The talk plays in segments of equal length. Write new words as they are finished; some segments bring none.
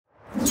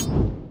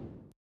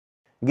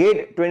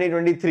GATE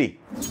 2023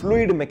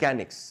 fluid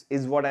mechanics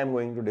is what I am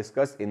going to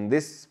discuss in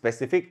this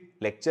specific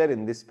lecture,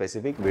 in this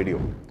specific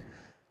video.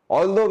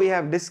 Although we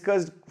have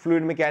discussed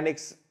fluid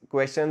mechanics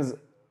questions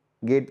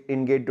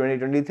in GATE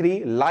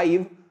 2023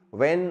 live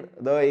when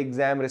the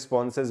exam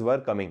responses were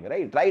coming,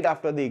 right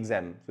after the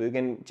exam. So you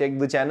can check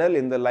the channel.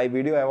 In the live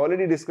video I have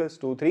already discussed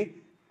 2-3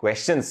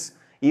 questions.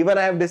 Even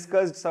I have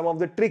discussed some of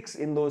the tricks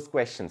in those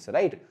questions,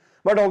 right?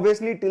 But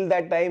obviously till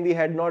that time we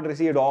had not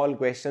received all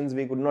questions,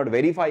 we could not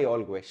verify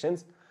all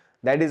questions.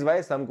 That is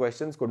why some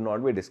questions could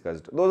not be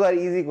discussed. Those are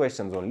easy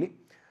questions only.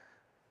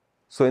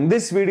 So in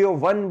this video,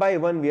 one by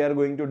one, we are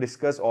going to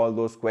discuss all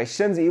those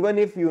questions. Even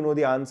if you know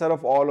the answer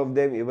of all of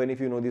them, even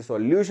if you know the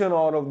solution of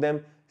all of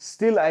them,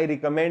 still I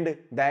recommend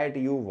that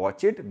you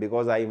watch it,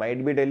 because I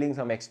might be telling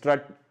some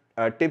extra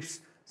tips,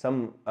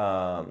 some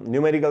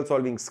numerical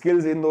solving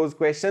skills in those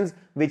questions,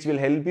 which will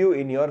help you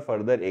in your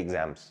further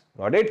exams.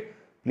 Got it?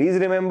 Please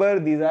remember,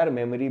 these are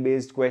memory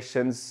based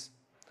questions.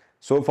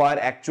 So far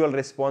actual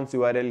response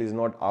URL is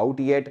not out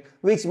yet,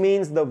 which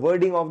means the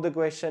wording of the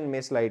question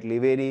may slightly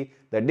vary,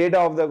 the data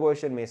of the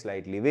question may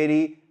slightly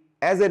vary.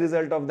 As a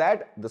result of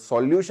that, the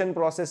solution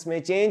process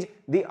may change,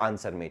 the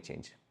answer may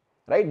change,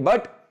 right?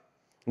 But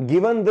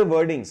given the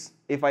wordings,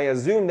 if I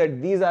assume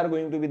that these are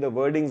going to be the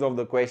wordings of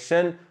the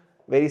question,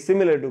 very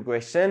similar to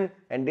question,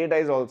 and data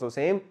is also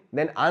same,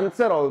 then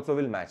answer also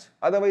will match.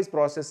 Otherwise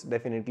process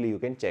definitely you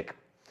can check.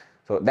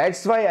 So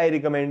that's why I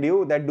recommend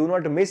you that do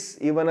not miss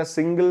even a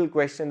single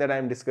question that I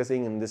am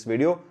discussing in this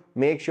video.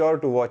 Make sure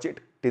to watch it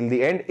till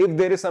the end. If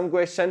there is some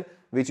question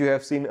which you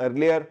have seen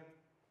earlier,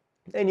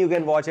 then you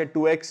can watch at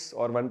 2x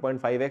or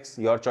 1.5x,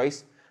 your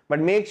choice. But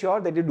make sure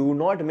that you do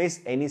not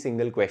miss any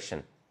single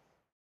question.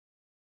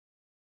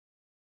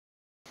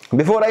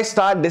 Before I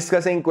start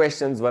discussing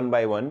questions one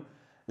by one,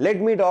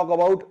 let me talk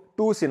about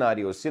two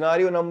scenarios.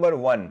 Scenario number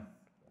 1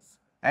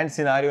 and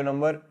scenario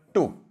number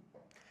 2.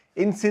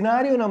 In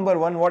scenario number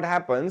 1, what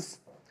happens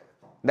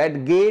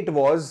that GATE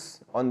was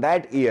on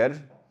that year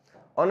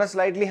on a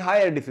slightly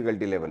higher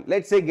difficulty level.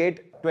 Let's say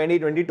GATE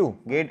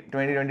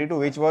 2022,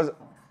 which was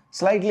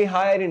slightly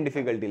higher in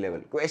difficulty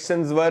level.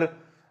 Questions were,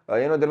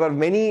 there were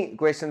many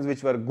questions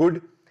which were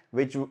good,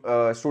 which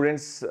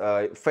students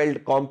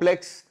felt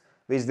complex,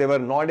 which they were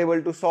not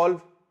able to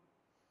solve.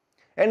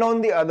 And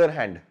on the other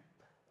hand,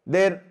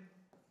 there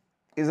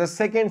is a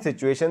second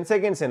situation,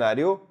 second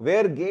scenario,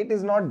 where GATE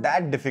is not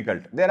that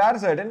difficult. There are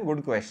certain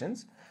good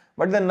questions,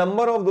 but the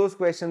number of those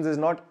questions is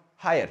not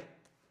higher,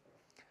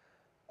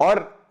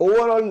 or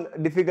overall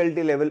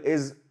difficulty level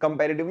is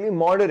comparatively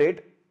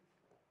moderate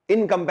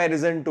in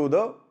comparison to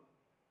the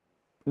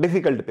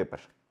difficult paper.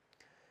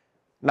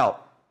 Now,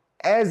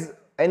 as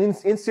an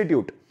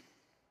institute,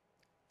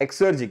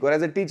 Exergic, or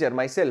as a teacher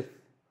myself,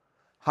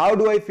 how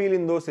do I feel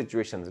in those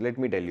situations? Let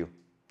me tell you.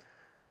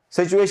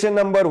 Situation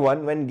number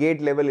 1, when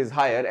GATE level is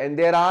higher, and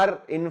there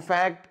are in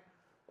fact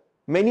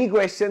many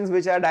questions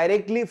which are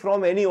directly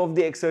from any of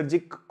the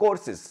Exergic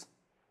courses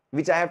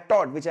which I have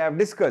taught, which I have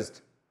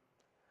discussed,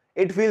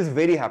 it feels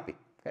very happy,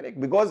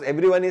 correct? Because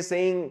everyone is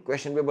saying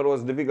question paper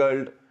was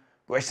difficult,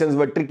 questions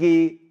were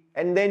tricky,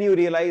 and then you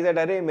realize that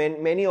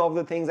many of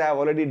the things I have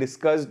already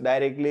discussed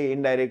directly,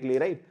 indirectly,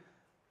 right?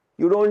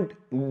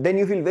 Then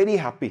you feel very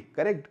happy,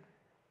 correct?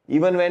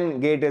 Even when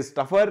GATE is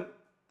tougher,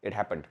 it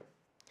happened.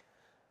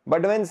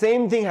 But when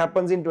same thing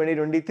happens in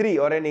 2023,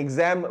 or an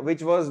exam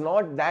which was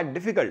not that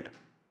difficult,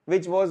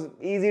 which was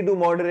easy to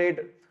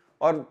moderate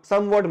or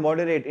somewhat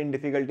moderate in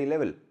difficulty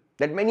level,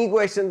 that many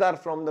questions are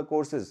from the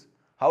courses,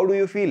 how do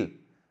you feel?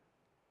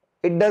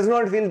 It does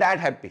not feel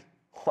that happy.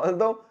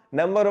 Although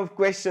number of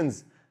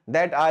questions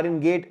that are in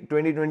GATE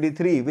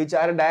 2023 which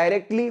are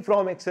directly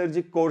from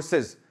Exergic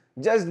courses,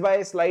 just by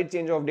a slight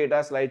change of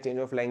data, slight change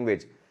of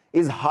language,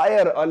 is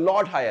higher, a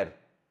lot higher.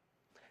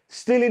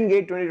 Still in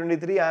GATE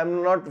 2023, I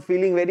am not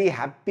feeling very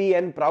happy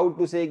and proud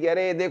to say,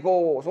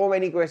 dekho, so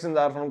many questions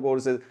are from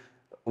courses.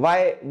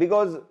 Why?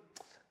 Because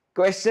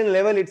question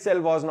level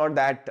itself was not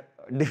that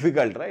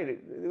difficult, right?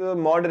 It was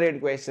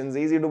moderate questions,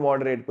 easy to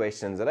moderate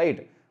questions,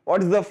 right?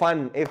 What's the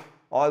fun if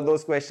all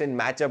those questions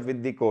match up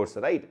with the course,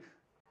 right?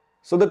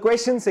 So the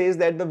question says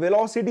that the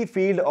velocity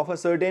field of a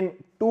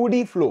certain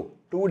 2D flow,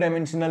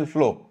 two-dimensional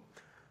flow,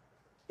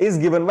 is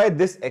given by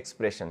this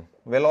expression.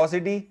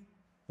 Velocity,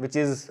 which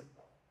is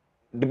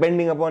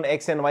depending upon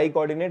x and y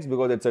coordinates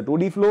because it's a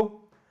 2D flow,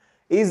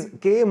 is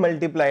k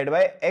multiplied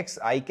by x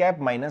I cap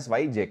minus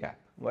y j cap.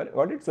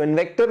 Got it? So in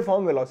vector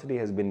form, velocity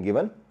has been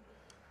given.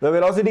 The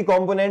velocity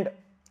component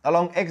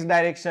along x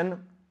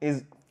direction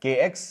is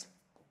kx,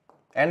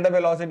 and the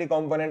velocity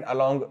component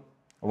along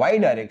y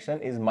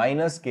direction is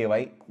minus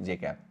ky j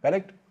cap,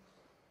 correct?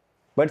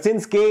 But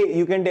since k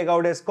you can take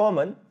out as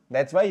common,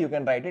 that's why you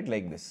can write it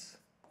like this.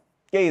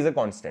 K is a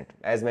constant,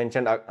 as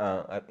mentioned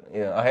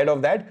ahead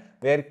of that,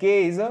 where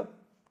k is a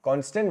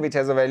constant which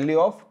has a value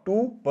of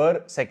 2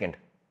 per second,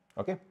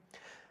 okay?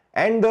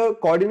 And the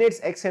coordinates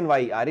x and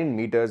y are in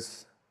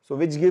meters, so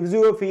which gives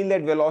you a feel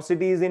that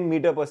velocity is in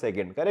meter per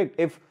second, correct?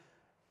 If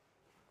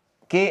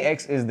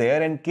kx is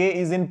there and k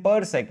is in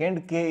per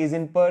second,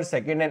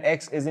 and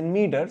x is in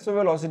meter, so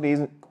velocity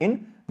is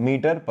in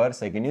meter per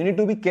second. You need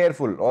to be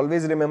careful.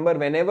 Always remember,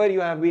 whenever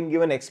you have been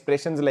given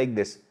expressions like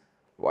this,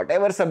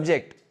 whatever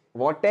subject,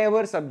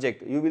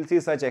 you will see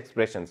such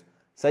expressions.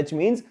 Such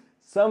means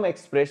some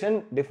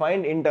expression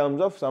defined in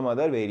terms of some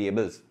other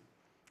variables.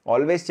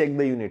 Always check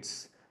the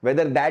units,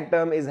 whether that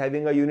term is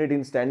having a unit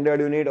in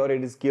standard unit or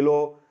it is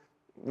kilo,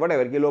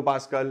 whatever,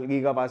 kilopascal,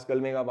 gigapascal,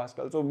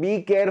 megapascal. So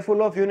be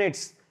careful of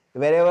units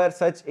wherever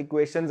such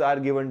equations are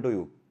given to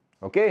you.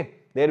 Okay,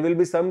 there will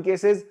be some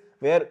cases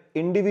where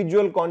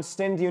individual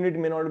constant unit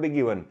may not be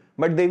given,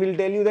 but they will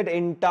tell you that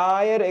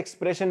entire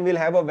expression will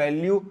have a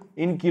value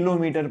in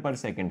kilometer per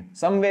second.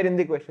 Somewhere in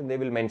the question they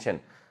will mention.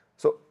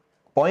 So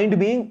point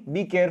being,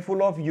 be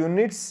careful of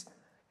units,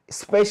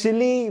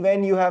 especially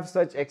when you have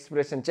such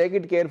expression. Check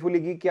it carefully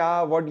ki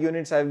kya, what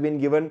units have been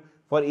given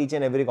for each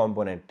and every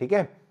component.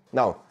 Okay?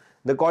 Now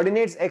the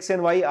coordinates x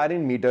and y are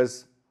in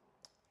meters.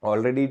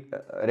 Already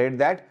read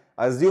that.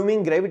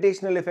 Assuming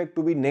gravitational effect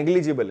to be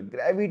negligible.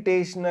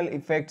 Gravitational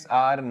effects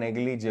are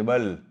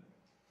negligible.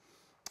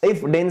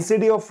 If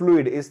density of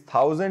fluid is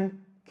 1000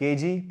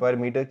 kg per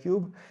meter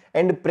cube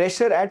and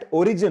pressure at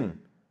origin,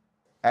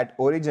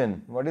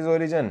 what is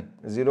origin?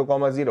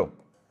 0, 0.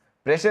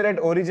 Pressure at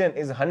origin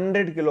is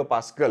 100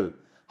 kilopascal.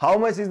 How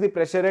much is the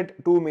pressure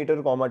at 2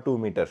 meter, 2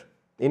 meter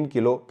in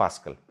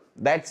kilopascal?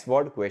 That's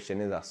what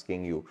question is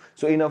asking you.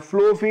 So in a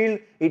flow field,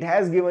 it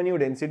has given you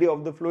density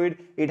of the fluid,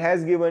 it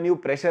has given you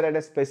pressure at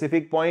a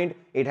specific point,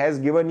 it has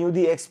given you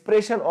the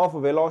expression of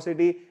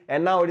velocity,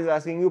 and now it is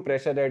asking you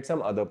pressure at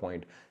some other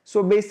point.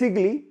 So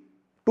basically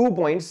 2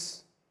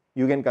 points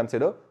you can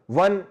consider.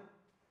 One,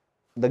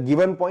 the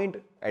given point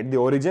at the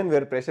origin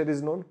where pressure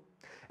is known.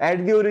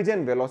 At the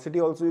origin, velocity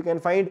also you can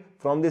find.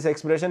 From this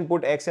expression,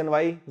 put x and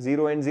y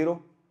 0 and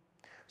 0.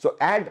 So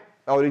at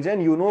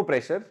origin, you know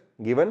pressure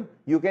given,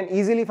 you can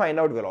easily find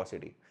out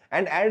velocity.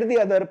 And at the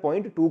other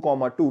point, 2,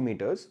 2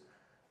 meters,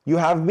 you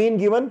have been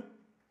given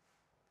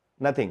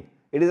nothing.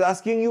 It is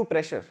asking you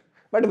pressure.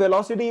 But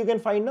velocity you can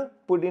find, na?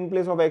 Put in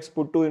place of x,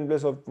 put 2 in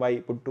place of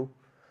y, put 2.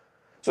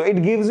 So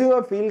it gives you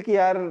a feel ki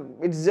yaar,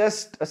 it's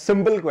just a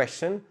simple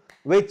question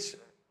which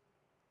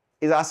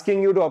is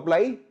asking you to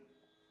apply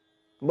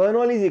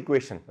Bernoulli's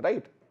equation,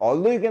 right?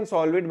 Although you can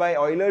solve it by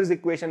Euler's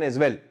equation as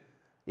well.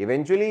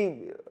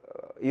 Eventually,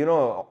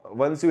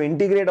 once you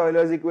integrate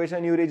Euler's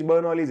equation, you reach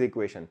Bernoulli's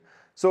equation.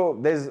 So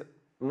there's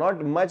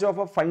not much of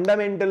a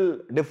fundamental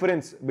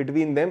difference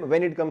between them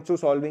when it comes to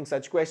solving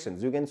such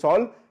questions. You can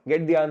solve,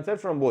 get the answer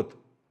from both.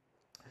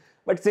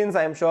 But since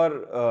I am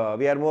sure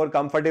we are more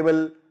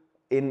comfortable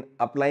in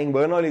applying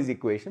Bernoulli's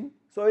equation,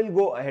 so we'll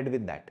go ahead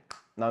with that.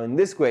 Now in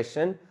this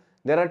question,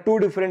 there are two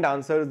different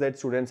answers that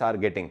students are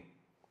getting.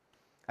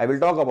 I will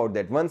talk about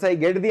that. Once I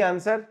get the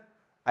answer,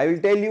 I will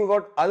tell you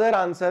what other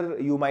answer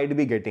you might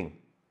be getting.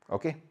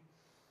 Okay.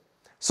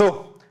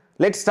 So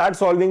let's start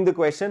solving the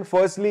question.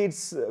 Firstly,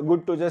 it's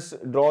good to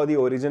just draw the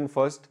origin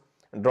first,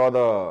 draw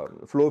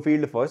the flow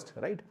field first,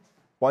 right?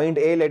 Point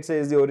A, let's say,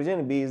 is the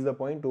origin, B is the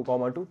point, 2,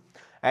 2.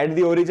 At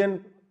the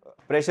origin,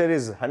 pressure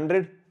is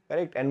 100,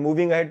 correct? And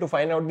moving ahead to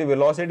find out the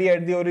velocity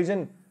at the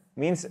origin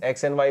means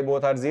x and y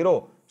both are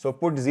 0. So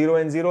put 0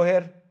 and 0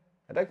 here,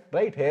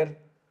 right? Here,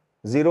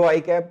 0 I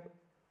cap,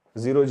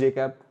 0 j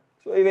cap.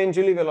 So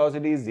eventually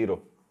velocity is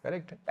 0,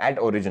 correct? At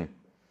origin.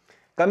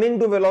 Coming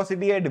to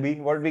velocity at B,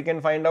 what we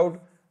can find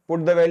out?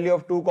 Put the value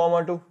of 2,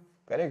 2,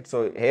 correct?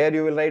 So here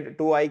you will write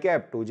 2 I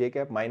cap, 2 j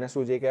cap, minus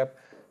 2 j cap.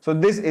 So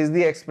this is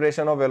the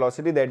expression of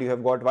velocity that you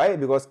have got. Why?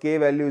 Because k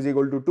value is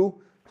equal to 2.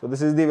 So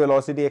this is the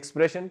velocity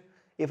expression.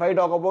 If I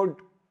talk about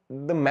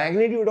the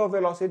magnitude of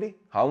velocity,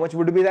 how much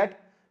would be that?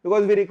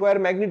 Because we require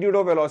magnitude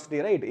of velocity,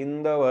 right?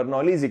 In the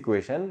Bernoulli's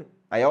equation,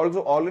 I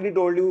also already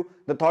told you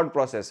the thought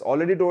process,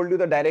 already told you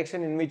the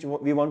direction in which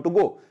we want to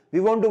go. We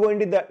want to go in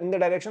the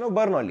direction of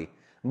Bernoulli.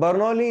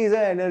 Bernoulli is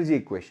an energy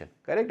equation,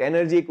 correct?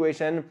 Energy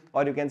equation,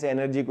 or you can say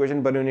energy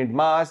equation per unit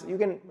mass. You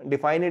can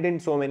define it in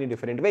so many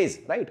different ways,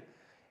 right?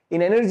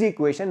 In energy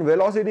equation,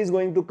 velocity is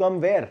going to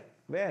come where?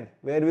 Where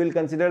we will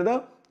consider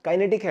the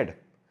kinetic head.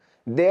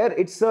 There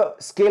it's a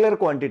scalar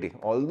quantity,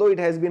 although it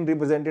has been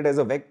represented as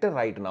a vector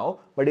right now,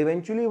 but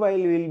eventually while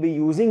we will be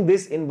using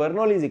this in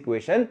Bernoulli's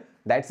equation,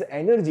 that's the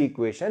energy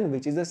equation,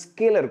 which is a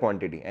scalar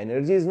quantity.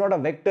 Energy is not a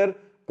vector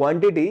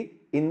quantity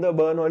in the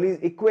Bernoulli's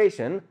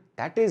equation.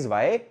 That is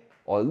why,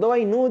 although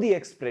I know the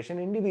expression,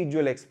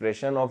 individual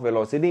expression of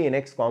velocity in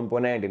x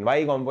component, in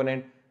y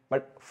component,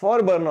 but for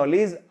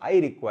Bernoulli's, I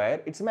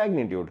require its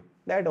magnitude.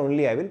 That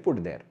only I will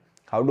put there.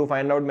 How to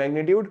find out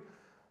magnitude?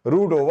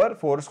 Root over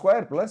 4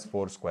 square plus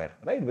 4 square,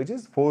 right? Which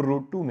is 4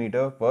 root 2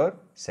 meter per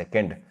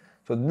second.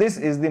 So this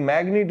is the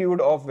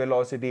magnitude of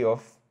velocity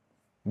of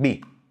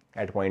B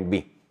at point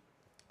B.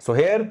 So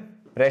here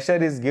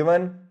pressure is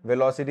given,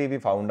 velocity we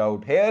found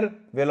out. Here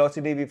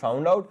velocity we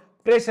found out,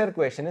 pressure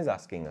question is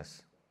asking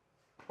us.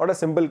 What a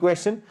simple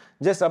question.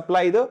 Just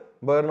apply the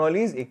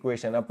Bernoulli's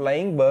equation.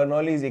 Applying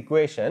Bernoulli's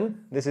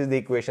equation, this is the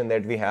equation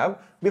that we have.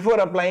 Before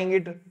applying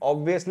it,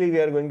 obviously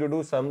we are going to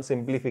do some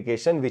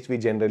simplification, which we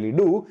generally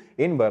do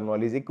in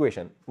Bernoulli's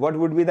equation. What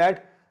would be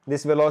that?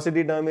 This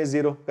velocity term is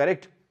 0,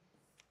 correct?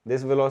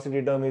 This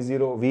velocity term is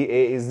 0,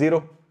 VA is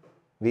 0,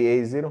 VA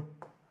is 0,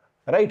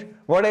 right?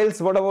 What else?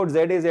 What about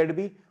ZA,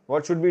 ZB?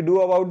 What should we do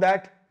about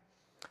that?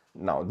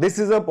 Now, this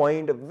is a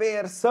point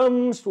where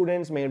some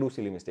students may do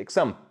silly mistakes.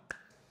 Some.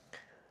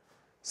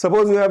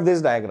 Suppose you have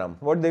this diagram.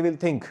 What they will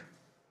think?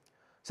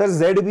 Sir,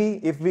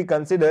 ZB, if we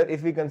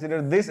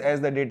consider this as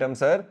the datum,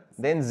 sir,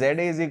 then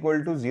ZA is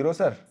equal to 0,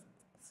 sir,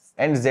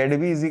 and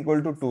ZB is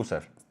equal to 2,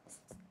 sir.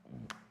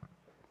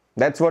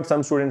 That's what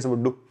some students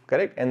would do,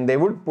 correct? And they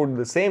would put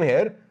the same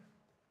here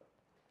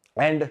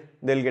and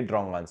they'll get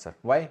wrong answer.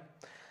 Why?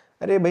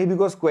 Arey bhai,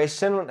 because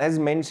question has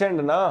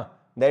mentioned na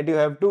that you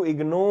have to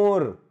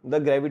ignore the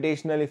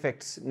gravitational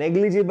effects.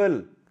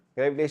 Negligible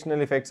gravitational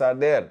effects are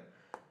there.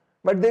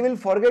 But they will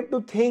forget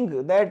to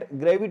think that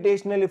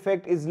gravitational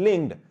effect is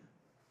linked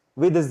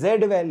with the Z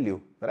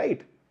value,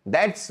 right?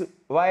 That's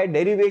why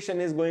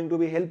derivation is going to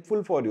be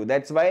helpful for you.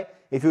 That's why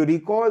if you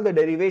recall the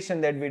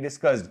derivation that we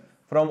discussed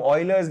from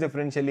Euler's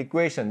differential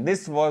equation,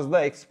 this was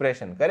the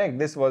expression, correct?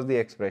 This was the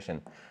expression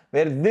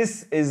where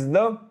this is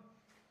the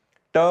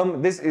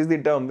term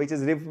which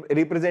is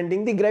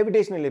representing the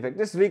gravitational effect.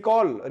 Just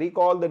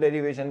recall the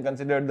derivation,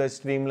 consider the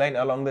streamline.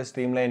 Along the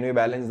streamline we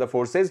balance the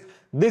forces.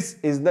 This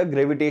is the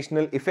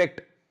gravitational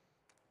effect,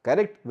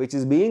 correct, which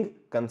is being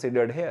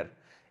considered here.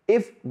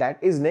 If that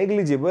is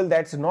negligible,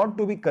 that's not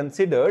to be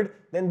considered,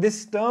 then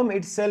this term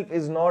itself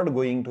is not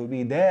going to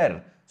be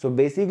there. So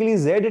basically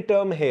Z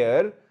term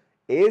here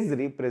is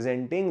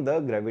representing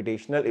the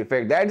gravitational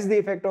effect. That's the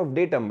effect of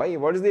datum. Bhai,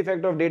 what is the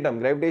effect of datum?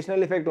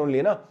 Gravitational effect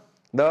only, na?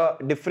 The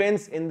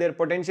difference in their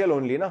potential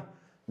only, na?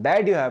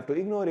 That you have to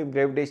ignore if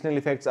gravitational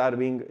effects are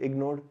being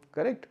ignored,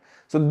 correct?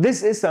 So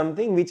this is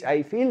something which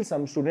I feel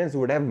some students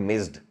would have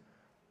missed.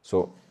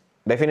 So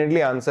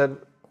definitely answer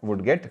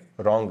would get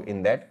wrong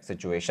in that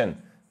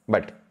situation.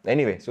 But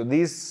anyway, so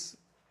these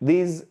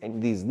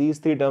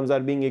three terms are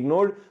being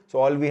ignored. So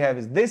all we have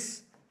is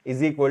this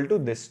is equal to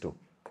this too,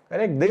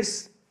 correct?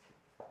 This,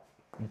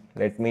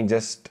 let me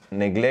just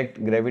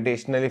neglect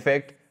gravitational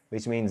effect,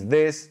 which means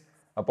this.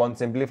 Upon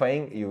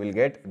simplifying, you will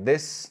get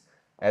this.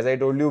 As I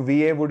told you,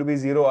 VA would be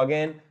 0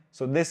 again.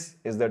 So this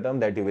is the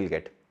term that you will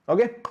get.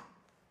 Okay.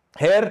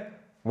 Here,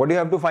 what do you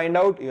have to find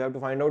out? You have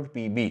to find out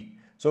PB.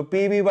 So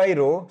PB by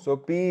rho. So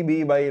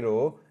PB by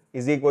rho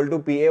is equal to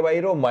PA by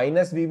rho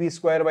minus VB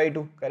square by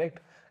 2. Correct.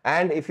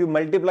 And if you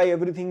multiply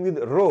everything with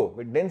rho,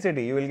 with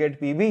density, you will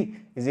get PB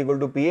is equal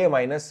to PA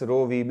minus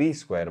rho VB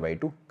square by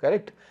 2.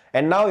 Correct.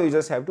 And now you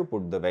just have to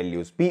put the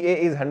values. PA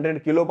is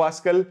 100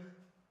 kilopascal.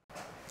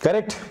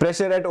 Correct.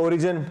 Pressure at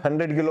origin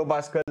 100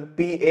 kilopascal.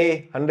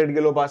 PA 100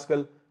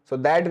 kilopascal. So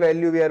that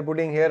value we are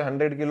putting here,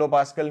 100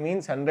 kilopascal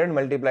means 100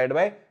 multiplied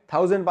by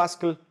 1000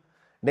 pascal.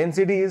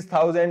 Density is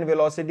 1000.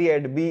 Velocity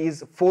at B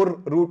is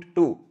 4 root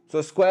 2.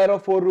 So square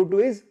of 4 root 2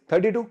 is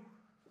 32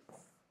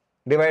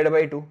 divided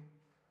by 2.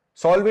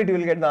 Solve it, you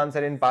will get the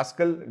answer in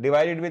Pascal.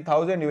 Divide it with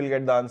 1000, you will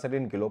get the answer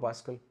in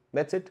kilopascal.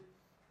 That's it.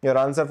 Your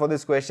answer for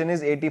this question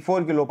is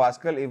 84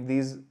 kilopascal if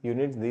these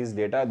units, these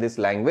data, this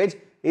language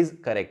is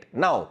correct.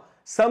 Now,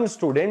 some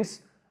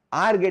students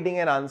are getting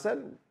an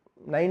answer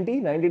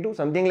 90, 92,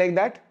 something like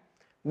that.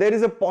 There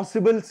is a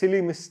possible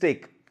silly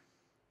mistake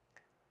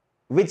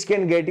which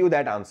can get you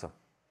that answer.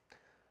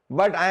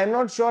 But I am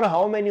not sure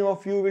how many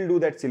of you will do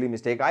that silly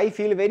mistake. I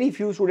feel very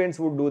few students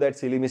would do that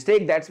silly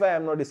mistake. That's why I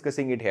am not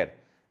discussing it here.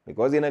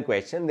 Because in a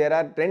question, there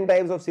are 10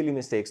 types of silly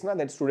mistakes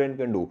that student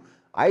can do.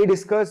 I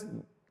discuss,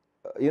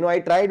 I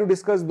try to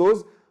discuss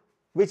those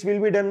which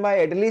will be done by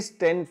at least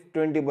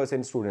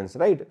 10-20% students,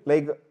 right?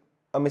 Like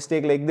a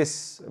mistake like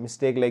this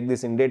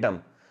in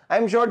datum. I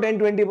am sure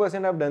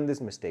 10-20% have done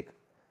this mistake.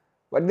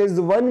 But there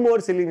is one more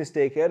silly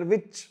mistake here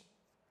which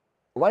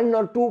 1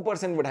 or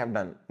 2% would have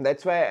done.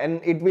 That's why, and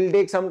it will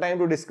take some time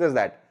to discuss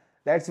that.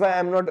 That's why I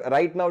am not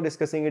right now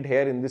discussing it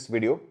here in this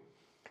video.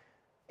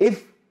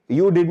 If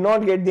you did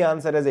not get the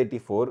answer as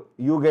 84,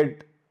 you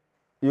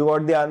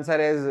got the answer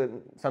as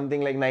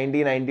something like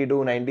 90,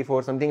 92,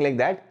 94, something like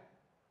that,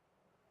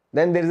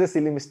 then there is a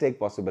silly mistake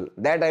possible.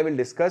 That I will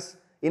discuss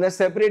in a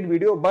separate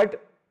video,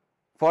 but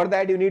for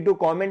that you need to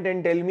comment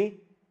and tell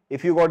me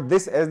if you got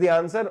this as the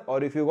answer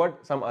or if you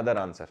got some other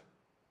answer.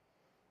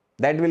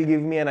 That will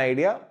give me an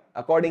idea.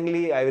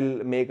 Accordingly, I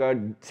will make a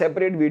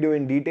separate video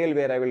in detail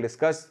where I will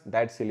discuss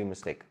that silly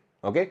mistake.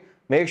 Okay.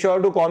 Make sure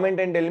to comment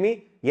and tell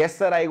me, yes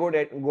sir, I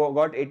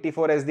got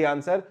 84 as the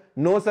answer.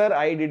 No sir,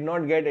 I did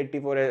not get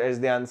 84 as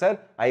the answer.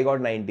 I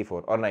got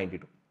 94 or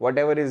 92.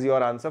 Whatever is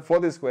your answer for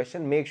this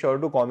question, make sure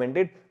to comment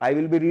it. I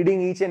will be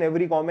reading each and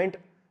every comment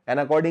and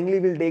accordingly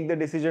will take the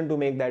decision to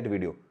make that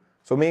video.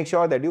 So make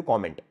sure that you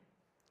comment.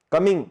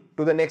 Coming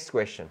to the next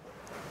question.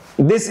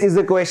 This is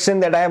a question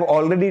that I have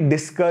already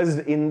discussed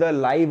in the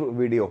live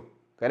video,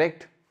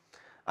 correct?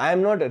 I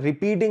am not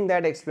repeating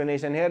that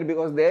explanation here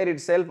because there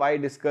itself I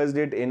discussed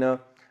it in a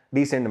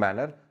decent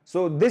manner.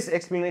 So this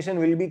explanation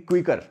will be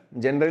quicker.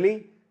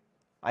 Generally,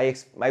 I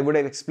would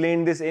have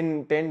explained this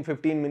in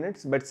 10-15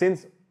 minutes, but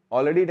since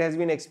already it has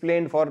been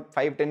explained for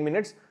 5-10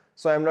 minutes,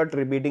 so I am not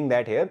repeating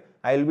that here.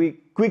 I will be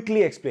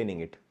quickly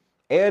explaining it.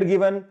 Air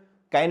given,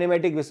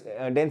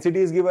 kinematic density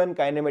is given,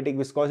 kinematic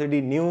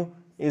viscosity nu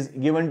is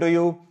given to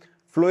you,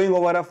 flowing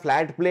over a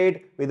flat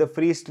plate with a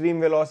free stream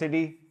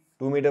velocity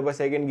 2 meter per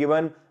second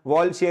given,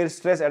 wall shear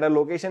stress at a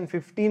location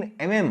 15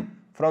 mm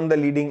from the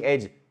leading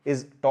edge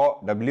is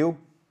tau W.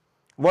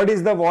 What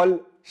is the wall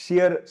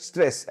shear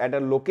stress at a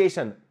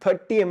location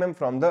 30 mm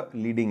from the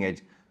leading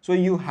edge? So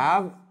you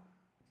have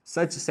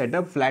such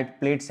setup, flat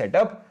plate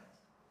setup,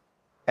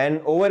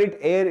 and over it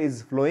air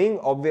is flowing.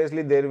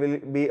 Obviously there will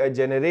be a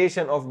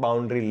generation of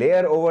boundary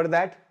layer over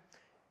that.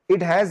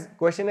 It has,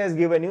 question has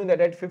given you that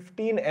at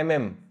 15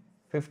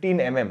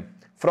 mm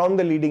from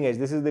the leading edge,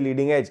 this is the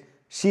leading edge,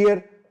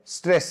 shear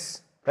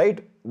stress,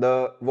 right?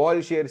 The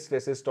wall shear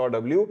stress is tau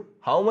W.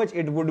 How much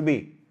it would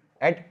be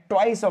at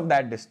twice of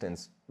that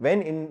distance?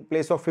 When in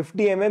place of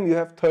 50 mm you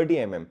have 30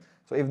 mm.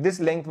 So if this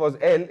length was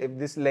L, if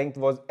this length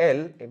was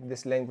L, if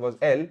this length was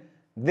L,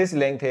 this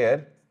length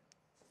here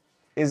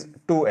is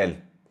 2L.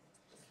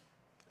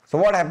 So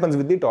what happens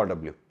with the tau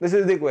W? This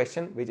is the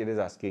question which it is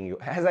asking you.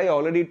 As I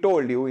already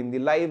told you in the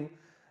live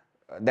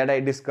that I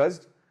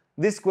discussed,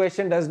 this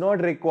question does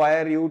not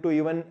require you to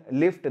even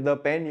lift the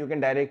pen. You can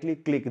directly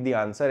click the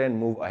answer and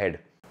move ahead.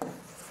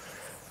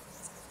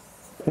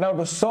 Now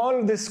to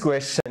solve this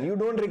question, you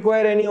don't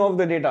require any of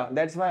the data.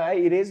 That's why I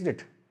erased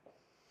it.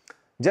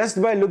 Just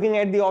by looking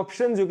at the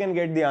options, you can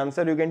get the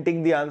answer. You can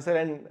tick the answer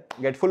and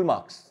get full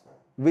marks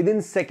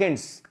within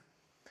seconds.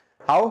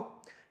 How?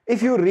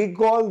 If you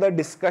recall the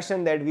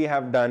discussion that we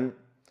have done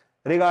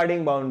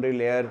regarding boundary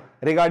layer,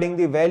 regarding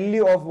the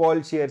value of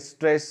wall shear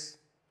stress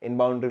in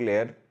boundary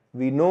layer,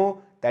 we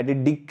know that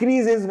it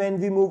decreases when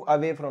we move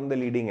away from the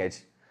leading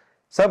edge.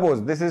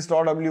 Suppose this is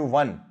tau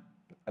W1.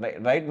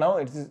 Right now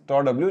it is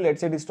tau W, let's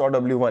say it is tau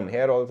W1.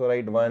 Here also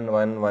write 1,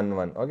 1, 1,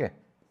 1. Okay.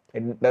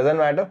 It doesn't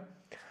matter.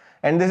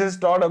 And this is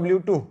tau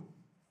W2.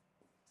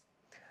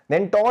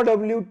 Then tau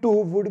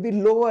W2 would be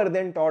lower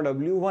than tau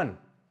W1.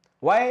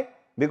 Why?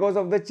 Because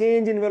of the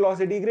change in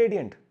velocity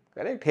gradient.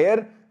 Correct?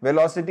 Here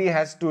velocity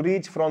has to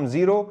reach from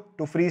 0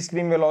 to free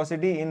stream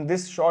velocity in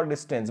this short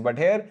distance, but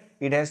here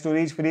it has to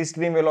reach free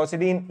stream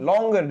velocity in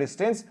longer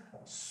distance.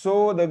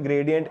 So the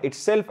gradient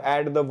itself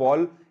at the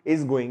wall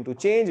is going to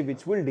change,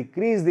 which will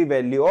decrease the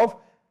value of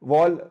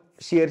wall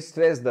shear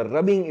stress, the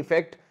rubbing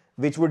effect,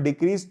 which would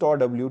decrease tau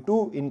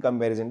W2 in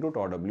comparison to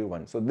tau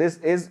W1. So this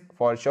is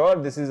for sure,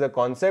 this is a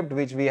concept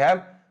which we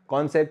have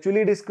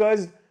conceptually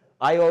discussed.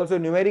 I also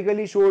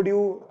numerically showed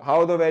you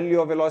how the value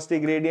of velocity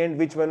gradient,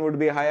 which one would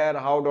be higher,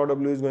 how tau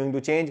W is going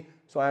to change.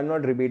 So I am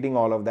not repeating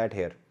all of that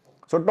here.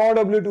 So tau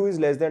W2 is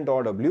less than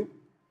tau W.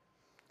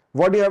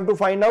 What do you have to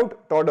find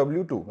out? Tau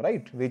W2,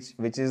 right?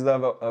 Which is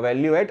the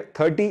value at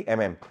 30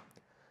 mm.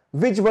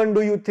 Which one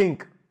do you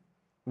think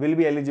will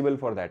be eligible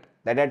for that?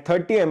 That at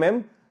 30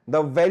 mm,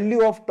 the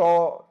value of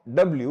tau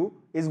W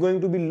is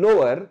going to be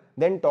lower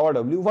than tau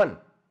W1.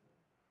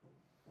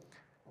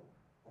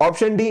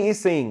 Option D is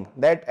saying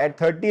that at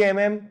 30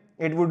 mm,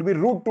 it would be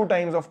root 2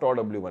 times of tau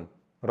W1.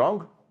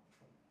 Wrong,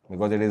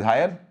 because it is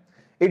higher.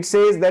 It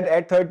says that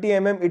at 30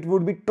 mm, it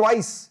would be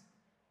twice.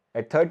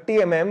 At 30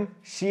 mm,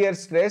 shear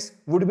stress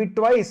would be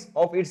twice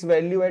of its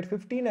value at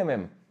 15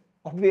 mm.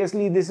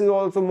 Obviously, this is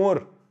also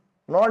more.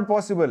 Not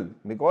possible,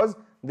 because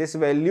this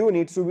value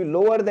needs to be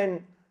lower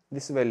than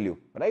this value,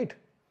 right?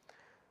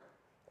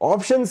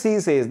 Option C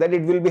says that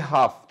it will be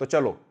half. So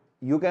chalo,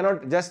 you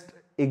cannot just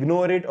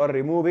ignore it or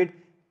remove it.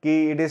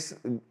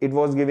 It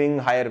was giving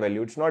higher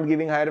value. It's not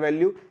giving higher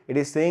value. It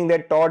is saying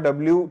that tau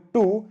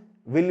W2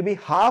 will be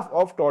half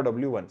of tau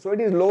W1. So it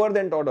is lower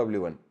than tau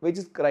W1, which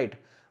is right.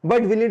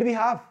 But will it be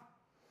half?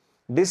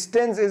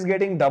 Distance is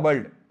getting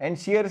doubled and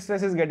shear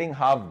stress is getting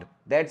halved.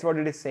 That's what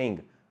it is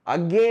saying.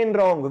 Again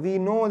wrong. We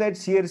know that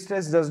shear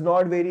stress does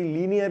not vary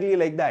linearly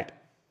like that.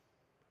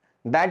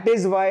 That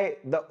is why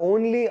the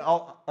only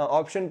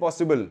option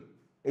possible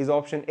is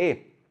option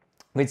A,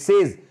 which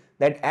says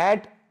that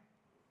at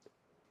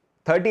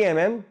 30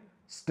 mm,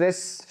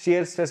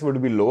 shear stress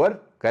would be lower,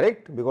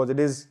 correct? Because it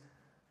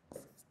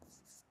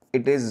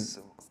is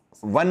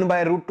 1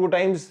 by root 2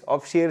 times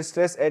of shear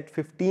stress at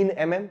 15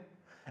 mm,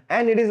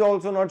 and it is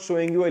also not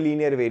showing you a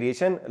linear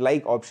variation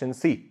like option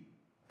C.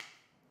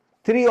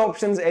 3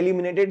 options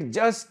eliminated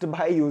just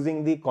by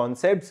using the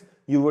concepts.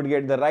 You would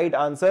get the right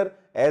answer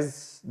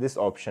as this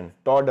option,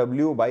 tau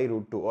W by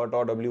root 2 or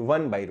tau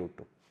W1 by root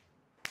 2.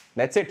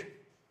 That's it.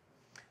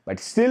 But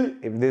still,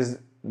 if this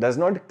does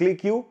not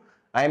click you,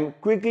 I am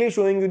quickly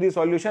showing you the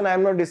solution. I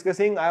am not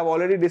discussing. I have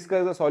already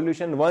discussed the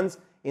solution once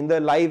in the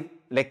live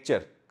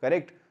lecture,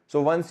 correct?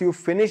 So once you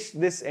finish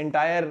this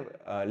entire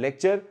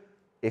lecture,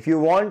 if you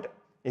want,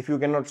 if you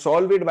cannot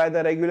solve it by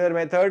the regular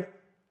method,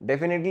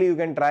 definitely you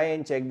can try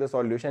and check the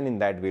solution in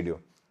that video.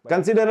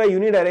 Consider a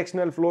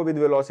unidirectional flow with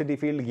velocity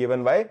field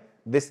given by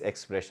this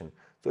expression.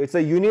 So it's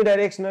a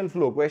unidirectional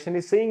flow. Question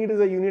is saying it is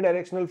a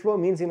unidirectional flow,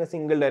 means in a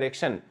single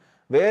direction,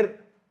 where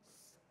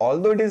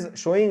although it is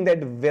showing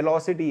that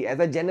velocity as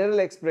a general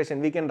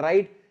expression, we can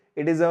write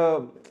it is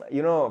a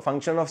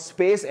function of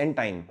space and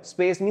time.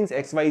 Space means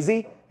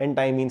xyz and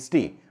time means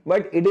t,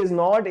 but it is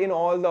not in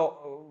all the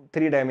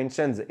three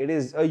dimensions. It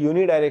is a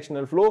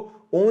unidirectional flow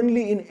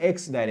only in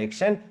x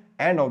direction,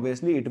 and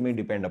obviously it may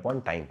depend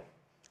upon time.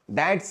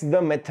 That's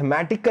the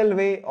mathematical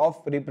way of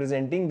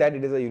representing that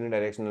it is a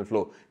unidirectional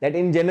flow. That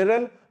in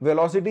general,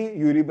 velocity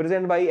you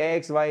represent by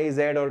x, y,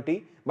 z or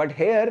t, but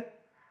here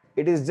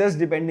it is just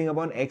depending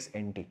upon x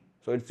and t.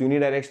 So it's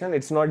unidirectional,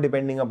 it's not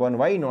depending upon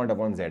y, not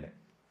upon z.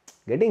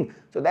 Getting?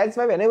 So that's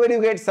why whenever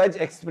you get such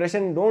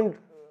expression, don't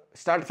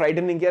start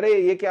frightening,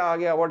 ye kya aa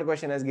gaya, what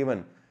question has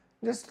given.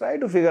 Just try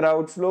to figure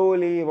out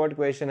slowly what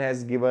question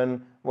has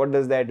given, what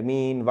does that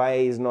mean, y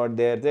is not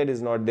there, z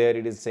is not there,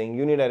 it is saying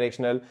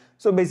unidirectional.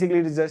 So basically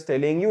it is just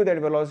telling you that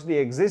velocity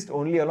exists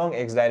only along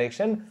x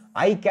direction.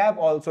 I cap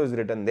also is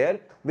written there,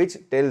 which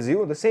tells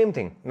you the same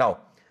thing. Now,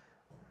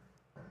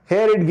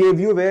 here it gave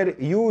you where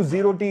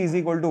u0t is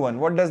equal to 1.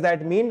 What does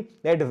that mean?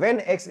 That when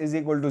x is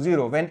equal to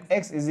 0, when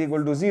x is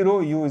equal to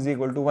 0, u is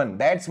equal to 1.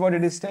 That's what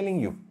it is telling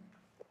you.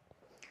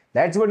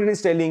 That's what it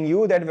is telling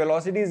you, that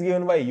velocity is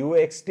given by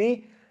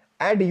uxt.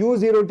 At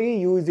u0t,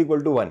 u is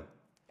equal to 1.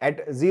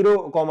 At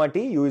 0,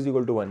 t, u is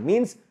equal to 1.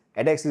 Means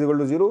at x is equal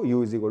to 0,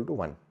 u is equal to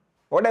 1.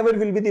 Whatever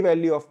will be the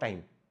value of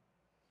time.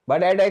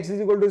 But at x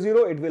is equal to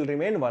 0, it will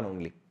remain 1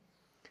 only.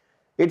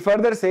 It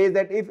further says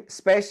that if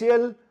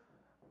spatial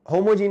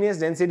homogeneous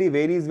density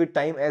varies with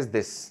time as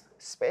this.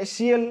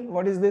 Spatial,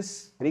 what is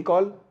this?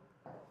 Recall.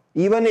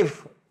 Even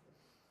if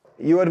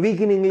you are weak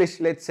in English,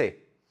 let's say,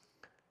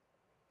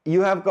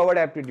 you have covered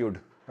aptitude,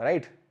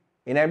 right?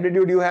 In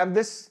aptitude, you have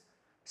this.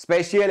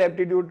 Spatial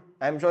aptitude,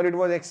 I am sure it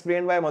was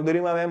explained by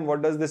Madhurima ma'am,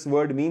 what does this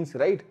word means,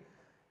 right?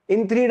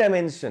 In 3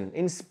 dimension,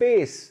 in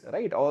space,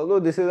 right? Although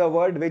this is a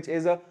word which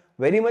is a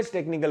very much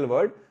technical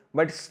word,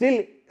 but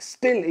still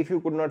if you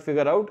could not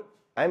figure out,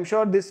 I am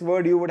sure this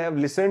word you would have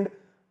listened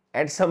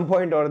at some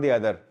point or the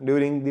other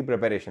during the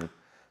preparation.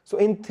 So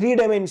in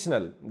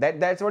 3-dimensional,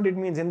 that's what it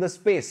means in the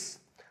space.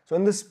 So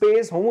in the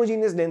space,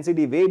 homogeneous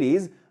density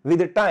varies with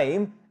the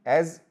time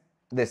as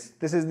this.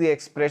 This is the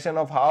expression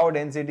of how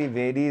density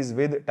varies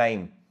with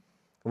time.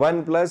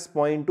 1 plus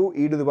 0.2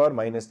 e to the power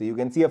minus t. You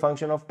can see a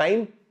function of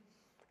time.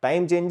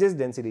 Time changes,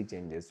 density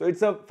changes. So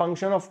it's a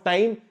function of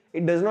time.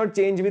 It does not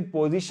change with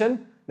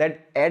position,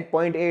 that at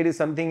point A it is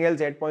something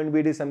else, at point B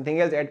it is something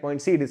else, at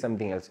point C it is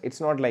something else. It's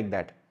not like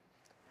that.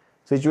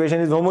 Situation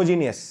is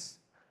homogeneous.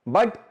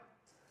 But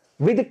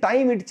with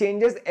time it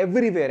changes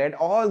everywhere at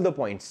all the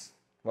points.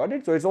 Got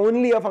it? So it's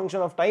only a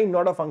function of time,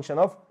 not a function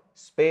of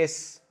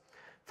space.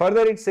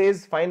 Further it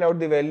says find out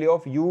the value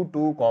of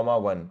u2,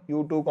 1.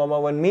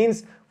 u2, 1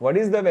 means what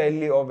is the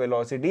value of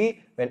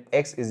velocity when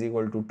x is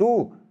equal to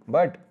 2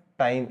 but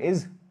time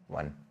is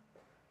 1.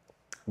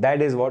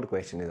 That is what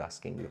question is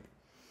asking you.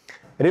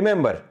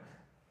 Remember,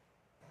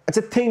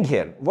 think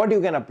here what you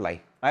can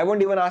apply. I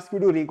won't even ask you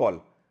to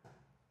recall.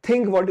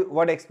 Think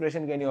what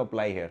expression can you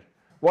apply here.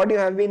 What you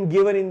have been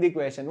given in the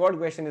question. What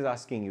question is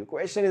asking you?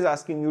 Question is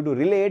asking you to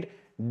relate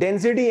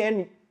density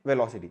and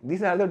velocity.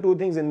 These are the two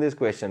things in this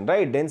question,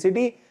 right?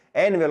 Density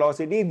and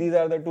velocity. These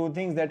are the two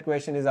things that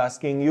question is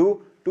asking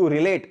you to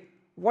relate.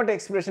 What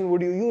expression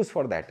would you use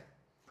for that?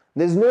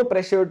 There is no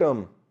pressure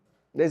term.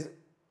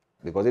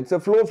 Because it's a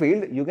flow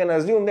field, you can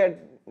assume that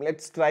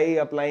let's try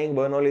applying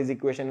Bernoulli's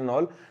equation and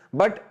all,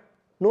 but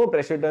no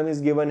pressure term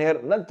is given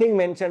here. Nothing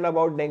mentioned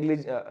about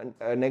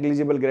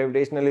negligible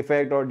gravitational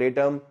effect or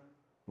datum.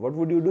 What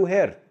would you do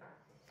here?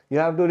 You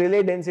have to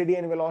relate density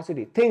and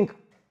velocity. Think.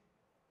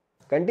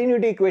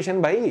 Continuity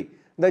equation, bhai.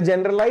 The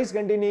generalized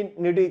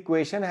continuity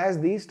equation has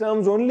these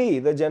terms only.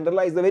 The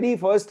generalized, the very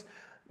first,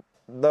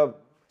 the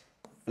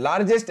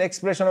largest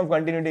expression of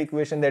continuity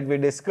equation that we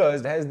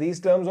discussed has these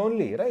terms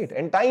only, right?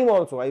 And time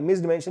also. I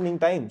missed mentioning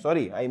time.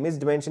 Sorry, I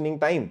missed mentioning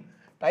time.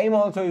 Time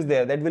also is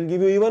there. That will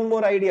give you even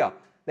more idea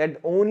that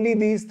only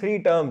these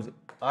three terms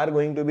are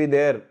going to be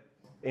there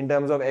in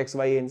terms of x,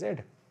 y, and z,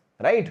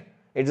 right?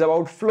 It's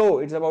about flow.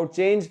 It's about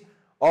change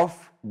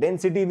of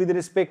density with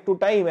respect to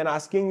time and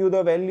asking you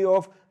the value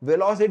of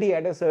velocity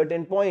at a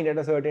certain point at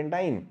a certain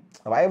time.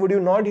 Why would you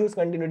not use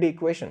continuity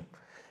equation?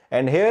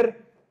 And here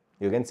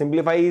you can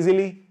simplify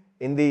easily.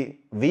 In the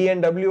v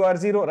and w are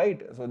 0,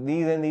 right? So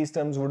these and these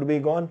terms would be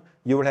gone.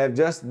 You would have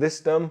just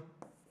this term,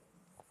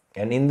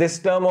 and in this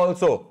term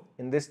also,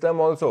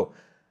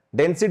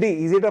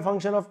 density, is it a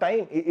function of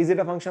time? Is it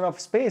a function of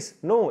space?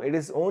 No, it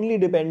is only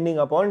depending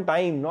upon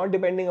time, not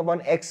depending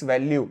upon x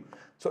value.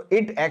 So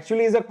it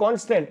actually is a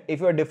constant. If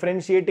you are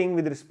differentiating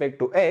with respect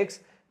to x,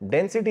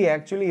 density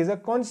actually is a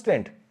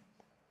constant.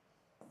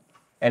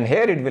 And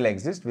here it will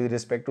exist with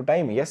respect to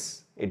time.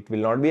 Yes, it will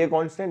not be a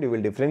constant. You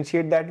will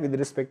differentiate that with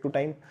respect to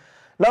time.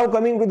 Now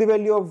coming to the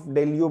value of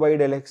del u by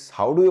del x.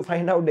 How do you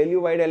find out del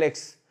u by del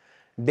x?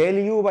 Del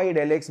u by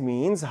del x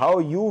means how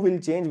u will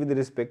change with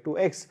respect to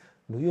x.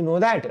 Do you know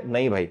that?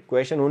 Nahi bhai.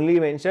 Question only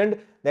mentioned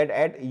that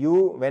at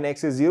u when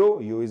x is 0,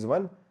 u is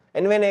 1.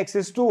 And when x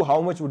is 2,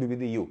 how much would be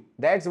the u?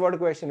 That's what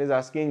question is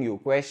asking you.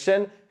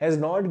 Question has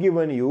not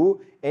given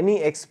you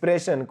any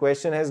expression.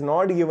 Question has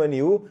not given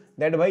you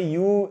that by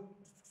u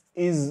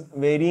is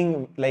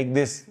varying like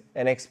this,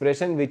 an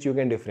expression which you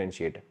can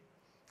differentiate.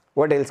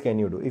 What else can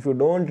you do? If you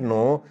don't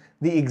know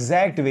the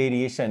exact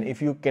variation,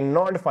 if you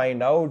cannot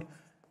find out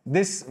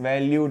this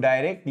value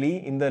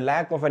directly in the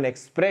lack of an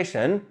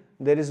expression,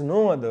 there is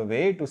no other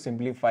way to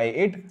simplify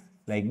it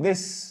like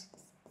this.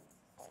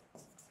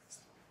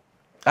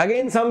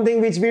 Again,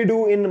 something which we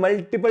do in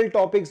multiple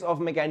topics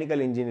of mechanical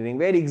engineering,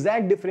 where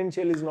exact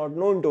differential is not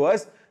known to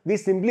us, we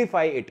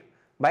simplify it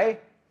by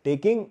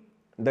taking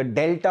the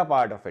delta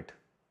part of it,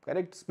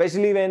 correct?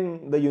 Especially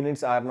when the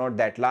units are not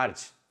that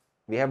large.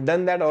 We have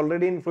done that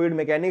already in fluid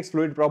mechanics,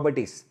 fluid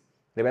properties,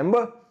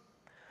 remember?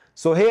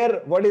 So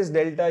here, what is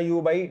delta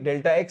u by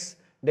delta x?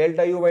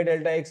 Delta u by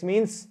delta x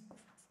means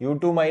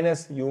u2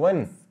 minus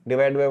u1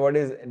 divided by what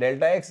is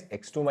delta x?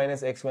 x2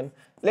 minus x1.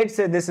 Let's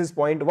say this is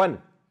 0.1.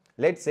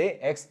 Let's say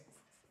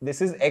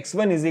this is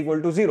x1 is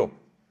equal to 0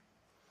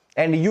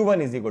 and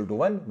u1 is equal to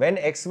 1. When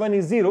x1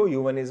 is 0,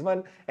 u1 is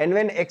 1, and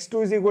when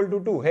x2 is equal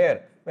to 2,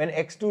 here, when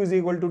x2 is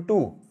equal to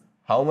 2,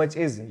 how much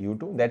is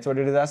u2? That's what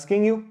it is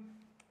asking you.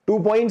 2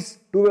 points,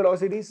 2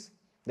 velocities.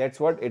 That's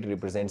what it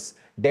represents.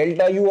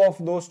 Delta u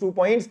of those 2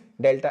 points,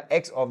 delta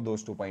x of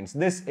those 2 points.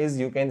 This is,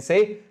 you can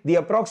say, the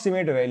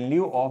approximate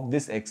value of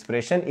this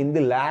expression in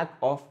the lack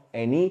of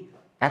any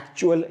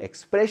actual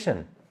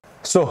expression.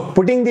 So,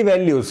 putting the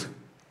values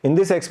in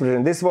this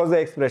expression, this was the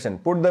expression.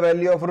 Put the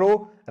value of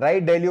rho,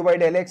 write del u by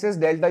del x is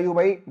delta u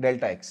by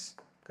delta x.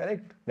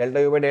 Correct?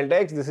 Delta u by delta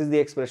x, this is the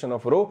expression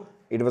of rho.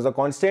 It was a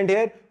constant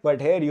here, but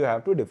here you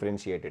have to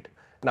differentiate it.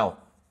 Now,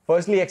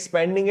 firstly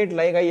expanding it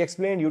like I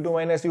explained, u2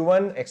 minus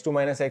u1, x2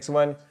 minus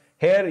x1.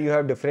 Here you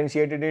have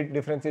differentiated it.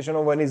 Differentiation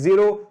of 1 is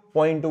 0.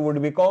 0.2 would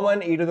be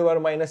common. E to the power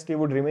minus t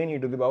would remain e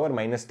to the power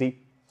minus t.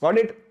 Got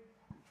it?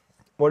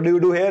 What do you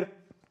do here?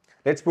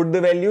 Let's put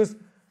the values.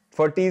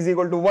 For t is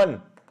equal to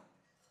 1.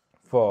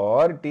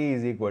 For t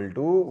is equal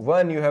to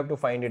 1, you have to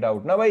find it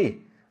out. Now, bhai,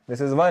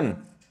 this is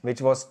 1,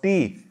 which was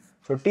t.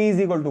 So, t is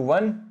equal to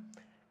 1,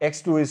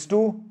 x2 is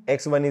 2,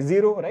 x1 is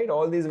 0, right?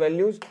 All these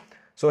values.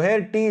 So,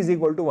 here t is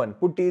equal to 1.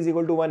 Put t is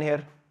equal to 1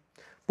 here.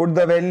 Put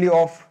the value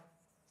of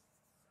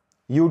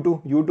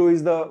u2. u2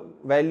 is the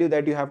value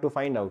that you have to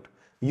find out.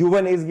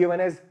 u1 is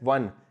given as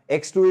 1.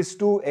 x2 is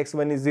 2,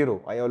 x1 is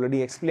 0. I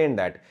already explained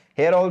that.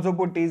 Here also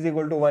put t is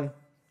equal to 1.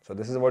 So,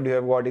 this is what you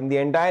have got in the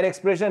entire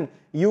expression.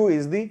 U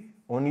is the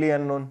only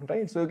unknown,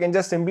 right? So, you can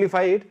just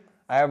simplify it.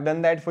 I have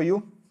done that for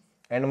you.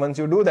 And once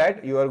you do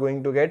that, you are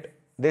going to get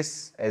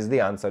this as the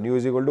answer. U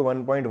is equal to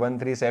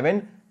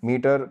 1.137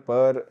 meter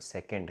per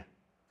second.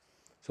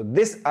 So,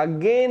 this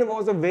again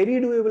was a very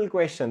doable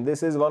question.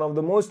 This is one of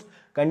the most,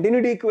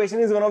 continuity equation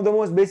is one of the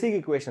most basic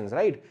equations,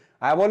 right?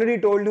 I have already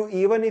told you,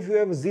 even if you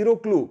have zero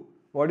clue,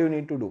 what you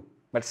need to do.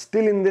 But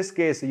still in this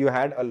case, you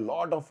had a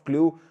lot of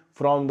clue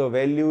from the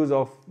values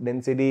of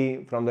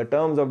density, from the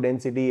terms of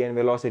density and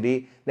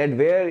velocity, that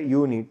where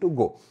you need to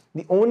go.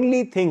 The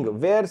only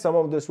thing where some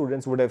of the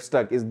students would have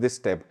stuck is this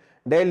step,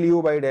 del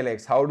u by del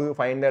x. How do you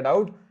find that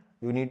out?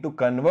 You need to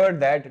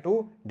convert that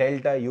to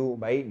delta u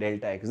by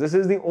delta x. This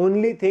is the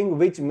only thing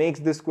which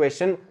makes this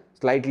question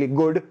slightly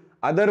good.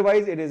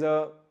 Otherwise, it is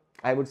a,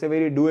 I would say,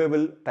 very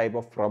doable type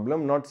of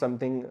problem, not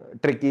something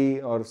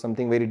tricky or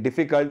something very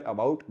difficult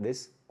about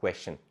this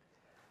question.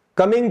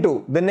 Coming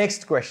to the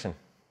next question.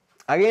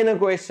 Again, a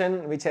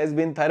question which has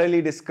been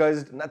thoroughly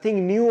discussed,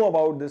 nothing new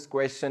about this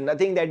question,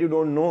 nothing that you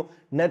don't know,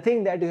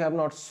 nothing that you have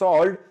not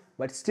solved,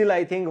 but still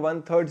I think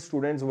 1/3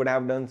 students would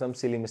have done some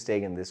silly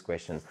mistake in this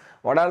question.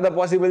 What are the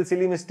possible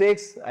silly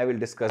mistakes? I will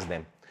discuss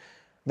them.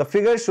 The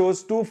figure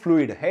shows two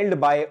fluid held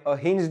by a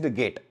hinged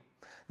gate.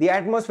 The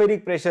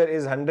atmospheric pressure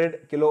is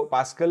 100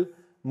 kilopascal,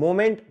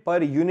 moment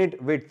per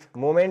unit width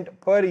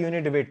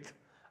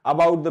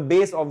about the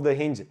base of the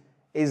hinge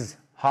is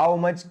how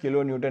much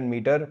kilonewton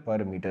meter per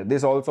meter.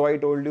 This also I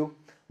told you.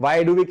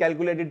 Why do we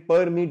calculate it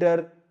per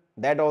meter?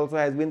 That also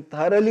has been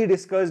thoroughly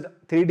discussed.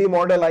 3D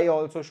model I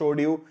also showed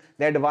you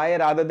that why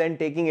rather than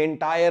taking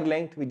entire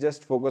length, we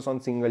just focus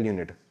on single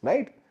unit,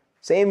 right?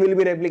 Same will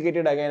be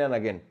replicated again and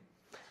again.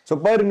 So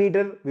per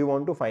meter, we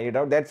want to find it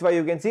out. That's why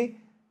you can see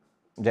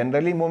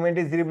generally moment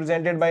is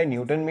represented by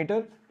Newton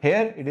meter.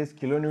 Here it is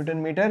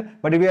kilonewton meter,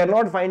 but we are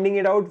not finding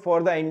it out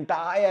for the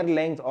entire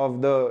length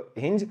of the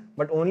hinge,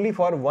 but only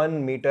for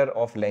 1 meter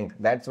of length.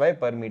 That's why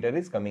per meter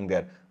is coming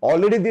there.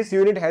 Already this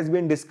unit has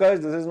been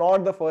discussed. This is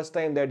not the first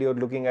time that you are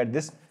looking at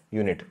this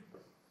unit.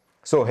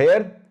 So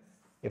here,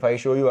 if I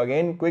show you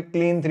again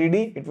quickly in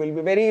 3D, it will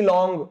be very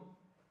long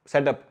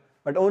setup,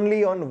 but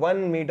only on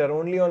 1 meter,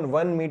 only on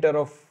 1 meter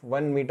of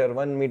 1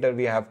 meter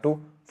we have to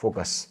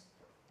focus.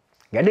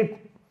 Get it?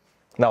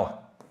 Now,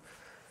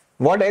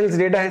 what else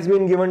data has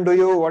been given to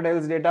you? What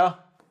else data?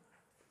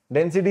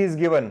 Density is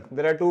given.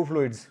 There are two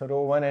fluids,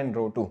 rho 1 and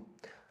rho 2.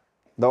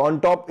 The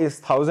on top is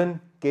 1000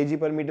 kg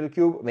per meter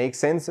cube. Makes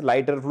sense.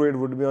 Lighter fluid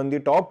would be on the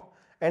top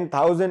and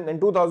 1000 and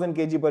 2000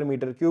 kg per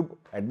meter cube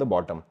at the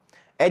bottom.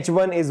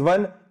 H1 is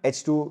 1,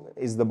 H2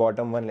 is the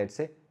bottom one, let's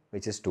say.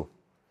 which is 2.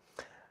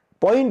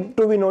 Point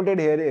to be noted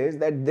here is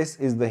that this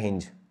is the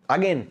hinge.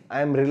 Again,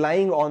 I am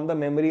relying on the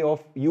memory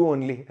of you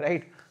only,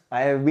 right?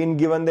 I have been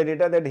given the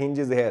data that hinge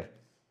is here,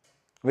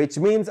 which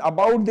means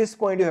about this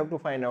point you have to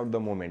find out the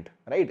moment,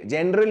 right?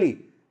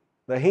 Generally,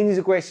 the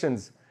hinge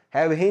questions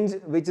have hinge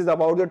which is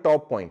about the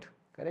top point,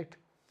 correct?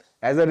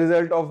 As a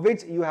result of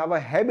which you have a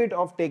habit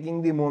of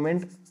taking the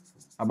moment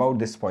about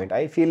this point.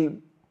 I feel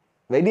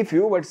very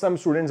few, but some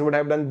students would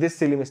have done this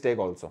silly mistake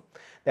also,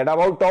 that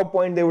about top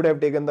point they would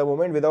have taken the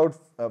moment without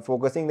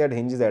focusing that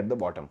hinge is at the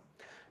bottom.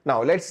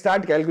 Now let's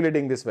start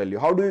calculating this value.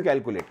 How do you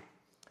calculate?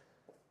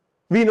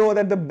 We know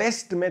that the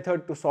best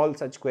method to solve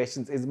such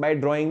questions is by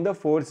drawing the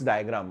force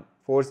diagram,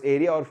 force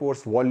area or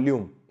force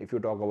volume if you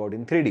talk about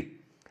in 3D.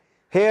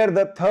 Here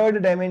the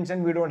third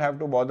dimension we don't have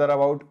to bother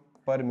about,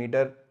 per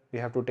meter we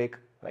have to take,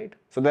 right?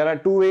 So there are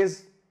two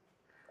ways.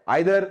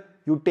 Either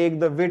you take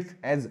the width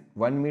as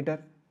 1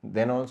 meter,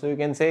 then also you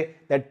can say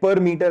that per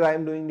meter I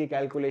am doing the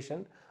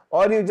calculation,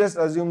 or you just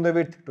assume the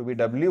width to be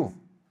W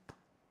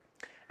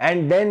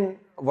and then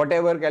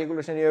whatever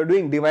calculation you are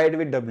doing divide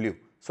with W,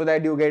 so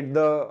that you get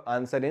the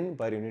answer in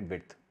per unit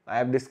width. I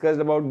have discussed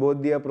about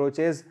both the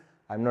approaches.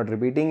 I am not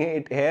repeating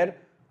it here.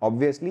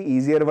 Obviously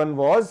easier one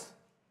was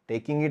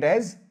taking it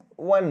as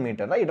 1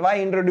 meter, right? Why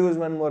introduce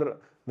one more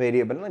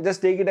variable? No?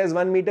 Just take it as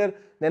 1 meter,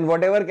 then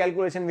whatever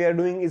calculation we are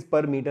doing is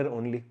per meter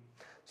only.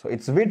 So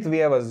its width we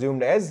have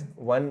assumed as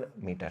 1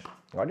 meter.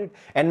 Got it?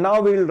 And now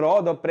we will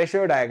draw the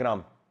pressure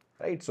diagram,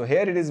 right? So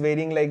here it is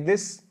varying like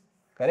this,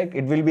 correct?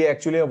 It will be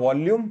actually a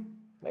volume,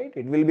 right?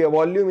 It will be a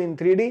volume in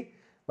 3D,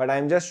 but I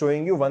am just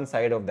showing you one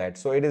side of that.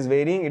 So it is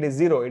varying, it is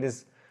 0, it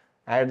is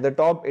at the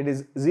top, it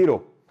is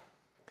 0.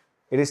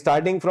 It is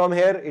starting from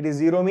here, it is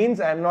 0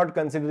 means I am not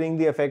considering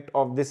the effect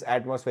of this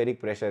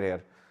atmospheric pressure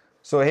here.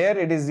 So here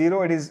it is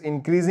 0, it is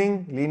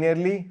increasing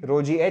linearly,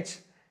 rho gh,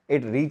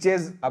 it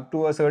reaches up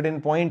to a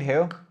certain point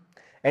here,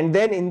 and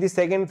then in the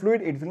second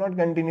fluid it will not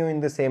continue in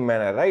the same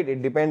manner, right?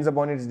 It depends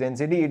upon its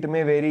density, it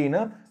may vary in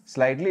a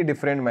slightly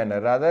different manner,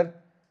 rather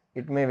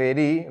it may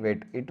vary,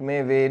 it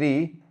may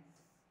vary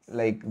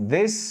like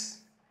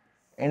this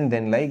and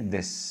then like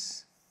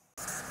this.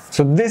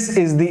 So this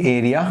is the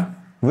area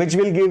which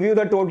will give you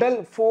the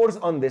total force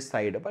on this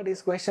side. But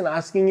is question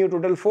asking you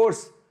total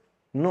force?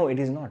 No, it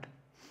is not.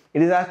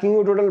 It is asking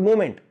you total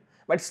moment.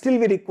 But still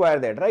we require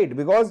that, right?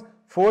 Because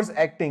force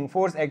acting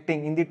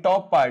in the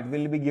top part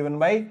will be given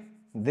by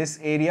this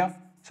area.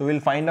 So we'll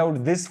find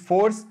out this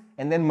force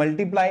and then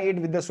multiply it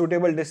with the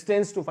suitable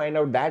distance to find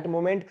out that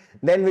moment.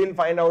 Then we'll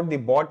find out the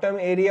bottom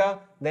area.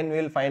 Then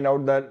we'll find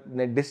out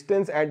the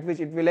distance at which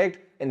it will act,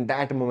 and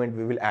that moment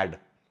we will add,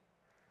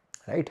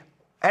 right?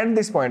 At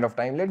this point of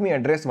time, let me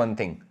address one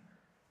thing.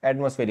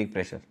 Atmospheric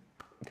pressure.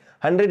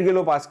 100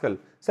 kilopascal.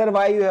 Sir,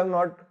 why you have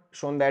not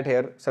shown that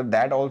here? Sir,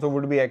 that also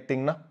would be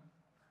acting, na?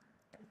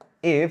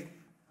 If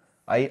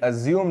I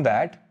assume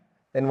that,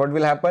 then what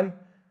will happen?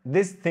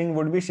 This thing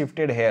would be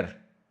shifted here,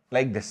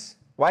 like this.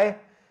 Why?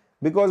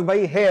 Because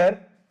by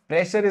here,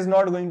 pressure is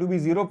not going to be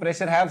 0.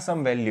 Pressure have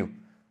some value.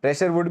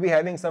 Pressure would be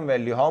having some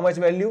value. How much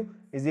value?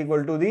 Is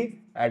equal to the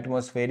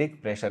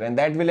atmospheric pressure, and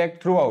that will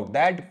act throughout.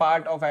 That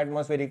part of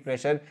atmospheric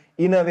pressure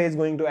in a way is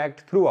going to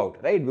act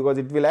throughout, right? Because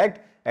it will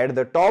act at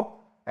the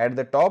top,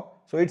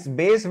 so its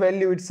base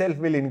value itself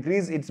will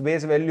increase. Its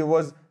base value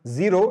was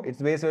 0,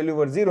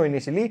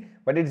 initially,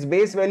 but its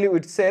base value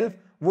itself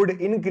would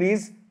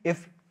increase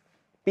if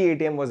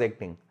PATM was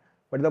acting.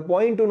 But the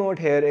point to note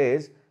here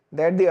is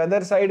that the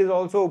other side is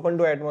also open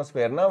to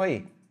atmosphere, na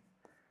bhai?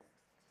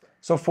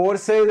 So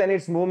forces and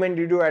its movement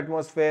due to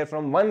atmosphere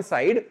from one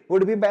side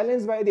would be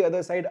balanced by the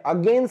other side.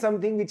 Again,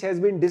 something which has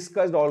been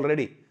discussed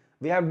already.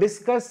 We have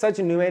discussed such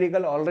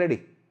numerical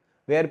already,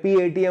 where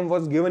PATM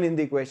was given in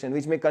the question,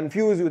 which may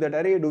confuse you that,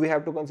 array, do we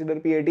have to consider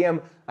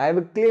PATM? I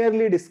have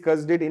clearly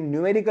discussed it in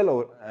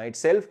numerical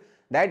itself,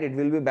 that it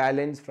will be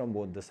balanced from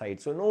both the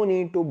sides. So no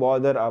need to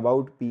bother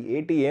about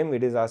PATM,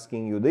 it is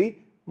asking you the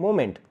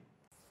moment.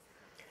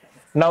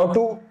 Now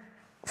to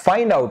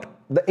find out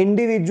the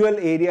individual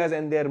areas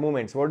and their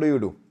movements, what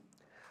do?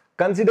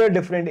 Consider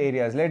different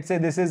areas. Let's say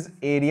this is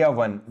area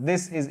 1,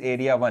 this is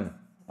area 1,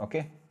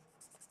 okay?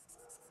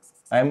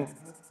 I am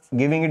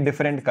giving it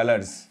different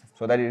colors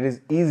so that it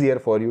is easier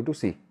for you to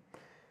see.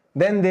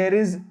 Then there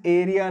is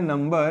area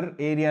number,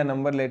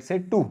 let's say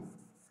 2.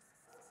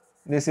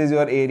 This is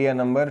your area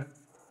number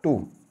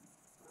 2.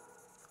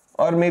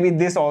 Or maybe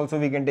this also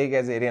we can take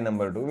as area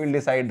number 2. We will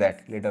decide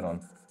that later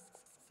on.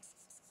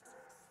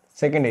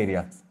 Second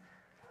area.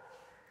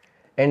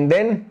 And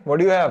then what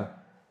do you have?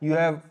 You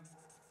have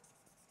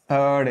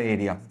third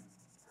area.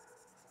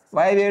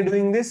 Why we are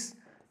doing this?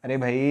 Arey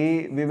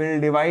bhai, we will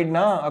divide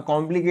na a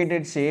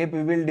complicated shape,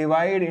 we will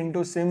divide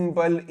into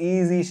simple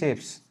easy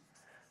shapes.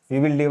 We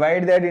will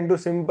divide that into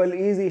simple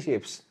easy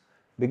shapes,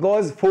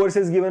 because force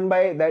is given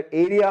by that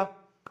area,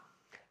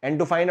 and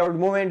to find out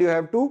moment you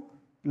have to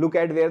look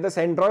at where the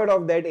centroid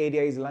of that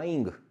area is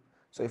lying.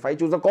 So if I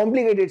choose a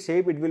complicated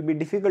shape, it will be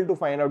difficult to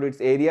find out its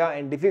area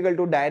and difficult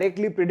to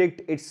directly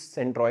predict its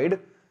centroid.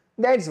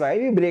 That's why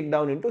we break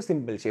down into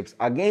simple shapes.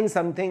 Again,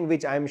 something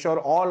which I'm sure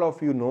all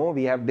of you know,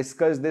 we have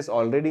discussed this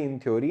already in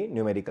theory,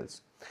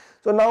 numericals.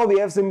 So now we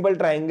have simple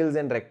triangles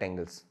and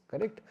rectangles,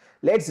 correct?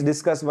 Let's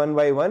discuss one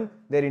by one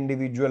their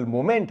individual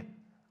movement.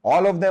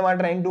 All of them are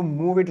trying to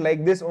move it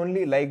like this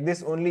only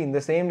in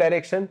the same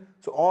direction.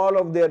 So all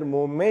of their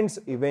movements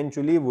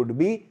eventually would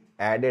be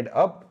added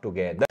up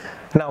together.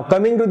 Now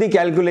coming to the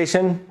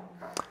calculation,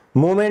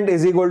 movement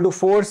is equal to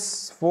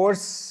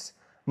force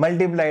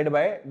multiplied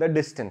by the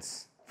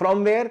distance.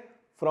 From where?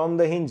 From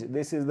the hinge.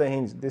 This is the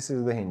hinge. This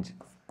is the hinge.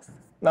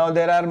 Now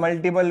there are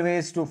multiple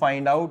ways to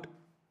find out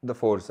the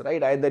force,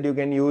 right? Either you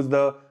can use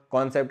the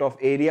concept of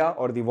area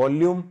or the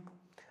volume,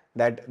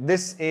 that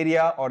this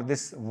area or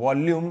this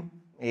volume,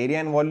 area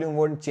and volume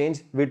won't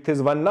change, width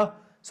is 1 na.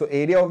 So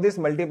area of this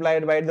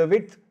multiplied by the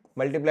width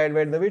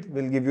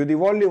will give you the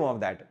volume of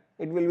that.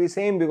 It will be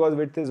same because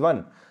width is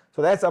 1.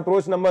 So that's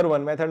approach number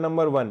 1, method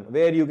number 1,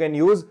 where you can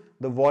use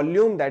the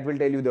volume, that will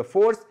tell you the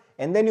force,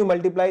 and then you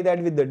multiply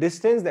that with the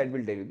distance, that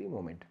will tell you the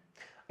moment.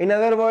 In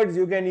other words,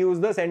 you can use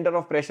the center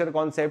of pressure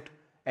concept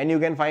and you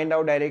can find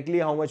out directly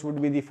how much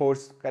would be the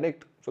force,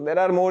 correct? So there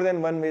are more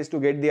than one ways to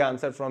get the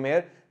answer from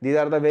here. These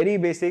are the very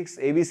basics,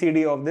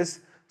 ABCD of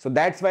this. So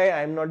that's why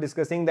I am not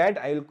discussing that.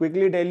 I will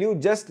quickly tell you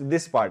just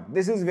this part.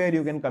 This is where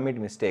you can commit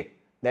mistake.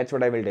 That's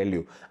what I will tell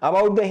you.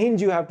 About the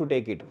hinge, you have to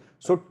take it.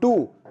 So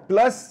 2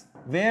 plus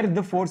where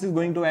the force is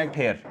going to act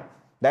here.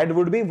 That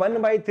would be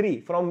 1 by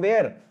 3. From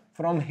where?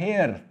 From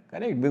here,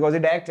 correct? Because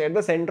it acts at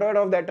the centroid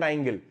of that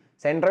triangle.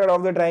 Centroid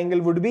of the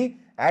triangle would be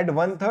at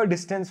 1/3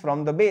 distance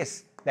from the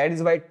base. That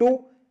is why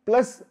 2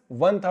 plus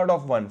 1/3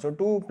 of 1. So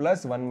 2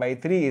 plus 1 by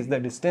 3 is the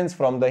distance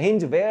from the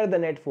hinge where the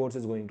net force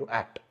is going to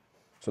act.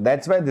 So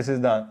that's why this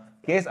is the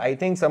case. I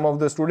think some of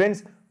the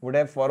students would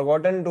have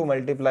forgotten to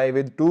multiply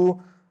with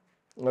 2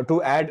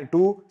 to add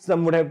 2.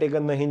 Some would have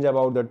taken the hinge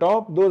about the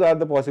top. Those are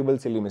the possible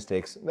silly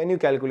mistakes when you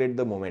calculate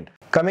the moment.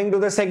 Coming to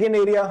the second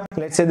area,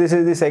 let's say this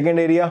is the second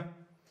area.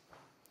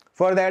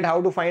 For that,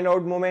 how to find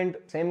out moment?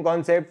 Same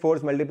concept,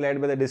 force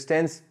multiplied by the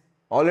distance.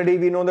 Already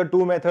we know the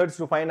two methods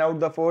to find out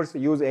the force.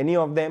 Use any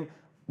of them.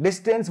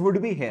 Distance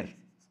would be here,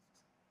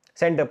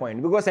 center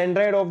point, because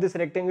centroid of this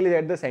rectangle is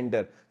at the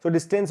center. So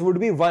distance would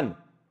be 1,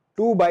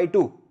 2 by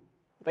 2,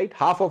 right?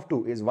 Half of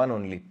 2 is 1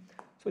 only.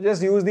 So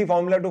just use the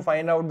formula to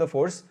find out the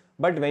force.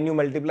 But when you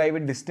multiply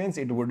with distance,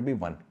 it would be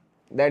 1.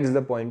 That is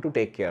the point to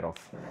take care of.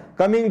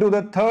 Coming to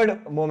the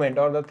third moment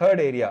or the third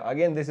area.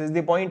 Again, this is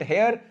the point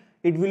here.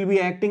 It will be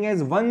acting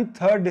as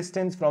 1/3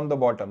 distance from the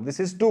bottom. This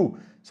is 2.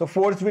 So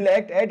force will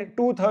act at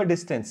 2/3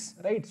 distance,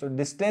 right? So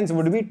distance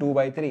would be 2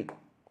 by 3.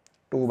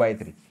 2 by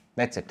 3.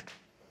 That's it.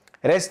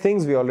 Rest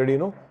things we already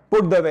know.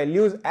 Put the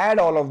values, add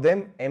all of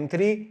them,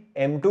 M3,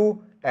 M2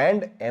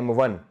 and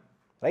M1,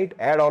 right?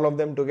 Add all of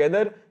them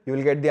together. You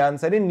will get the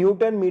answer in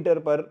Newton meter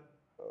per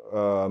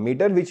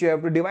meter, which you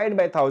have to divide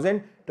by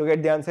 1000 to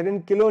get the answer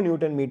in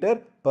kilonewton meter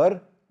per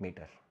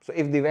meter. So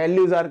if the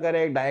values are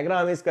correct,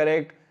 diagram is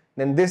correct,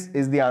 then this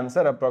is the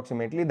answer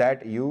approximately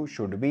that you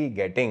should be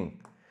getting.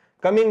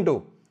 Coming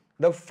to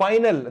the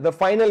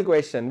final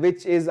question,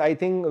 which is, I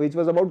think, which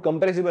was about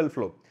compressible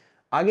flow.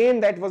 Again,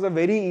 that was a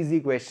very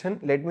easy question.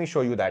 Let me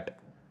show you that.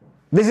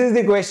 This is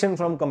the question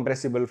from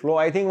compressible flow.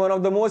 I think one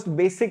of the most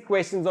basic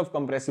questions of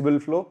compressible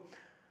flow.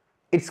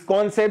 Its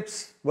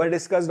concepts were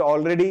discussed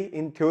already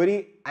in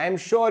theory. I am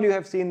sure you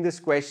have seen this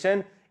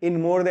question in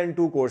more than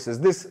 2 courses.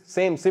 This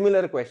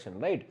similar question,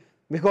 right?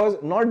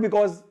 Not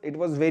because it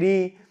was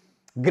very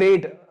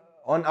great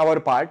on our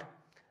part,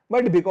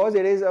 but because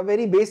it is a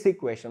very basic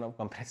question of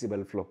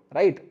compressible flow,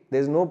 right?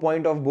 There is no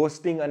point of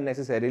boasting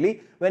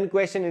unnecessarily when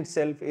question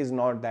itself is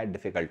not that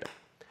difficult.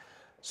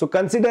 So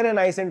consider an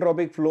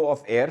isentropic flow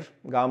of air,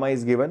 gamma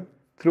is given,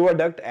 through a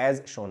duct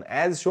as shown.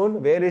 As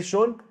shown, where is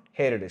shown?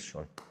 Here it is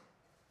shown.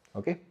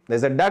 Okay,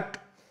 there's a duct,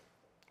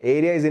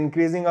 area is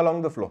increasing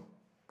along the flow.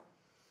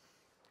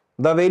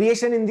 The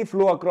variation in the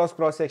flow across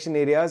cross-section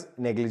areas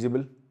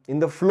negligible. In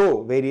the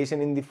flow,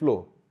 variation in the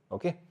flow,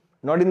 okay,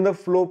 not in the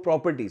flow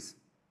properties.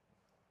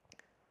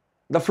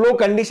 The flow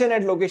condition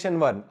at location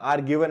 1 are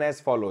given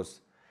as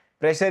follows.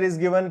 Pressure is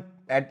given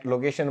at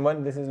location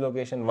 1, this is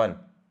location 1,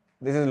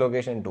 this is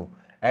location 2.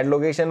 At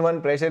location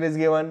 1, pressure is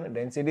given,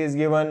 density is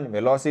given,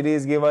 velocity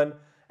is given,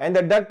 and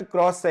the duct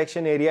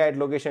cross-section area at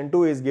location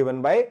 2 is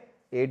given by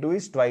A2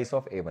 is twice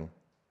of A1.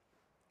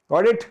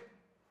 Got it?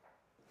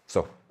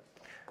 So,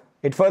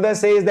 it further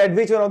says that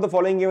which one of the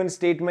following given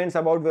statements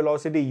about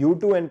velocity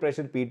U2 and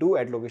pressure P2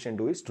 at location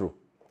 2 is true.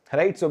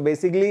 Right? So,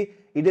 basically,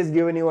 it is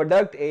given you a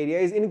duct, area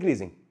is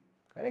increasing.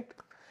 Correct?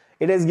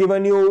 It has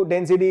given you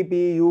density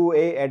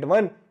PUA at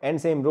 1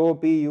 and same rho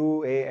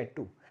PUA at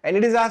 2. And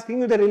it is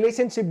asking you the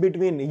relationship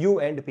between U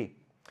and P.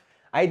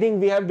 I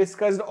think we have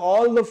discussed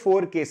all the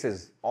 4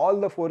 cases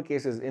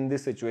in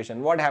this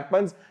situation. What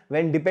happens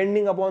when,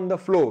 depending upon the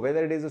flow,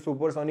 whether it is a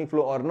supersonic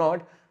flow or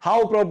not,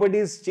 how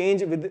properties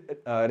change with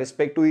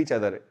respect to each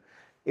other.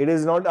 It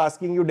is not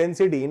asking you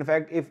density. In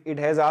fact, if it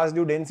has asked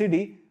you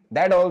density,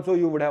 that also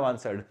you would have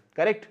answered.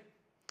 Correct?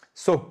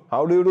 So,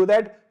 how do you do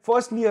that?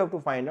 Firstly, you have to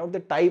find out the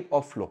type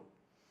of flow.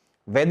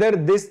 Whether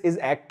this is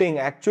acting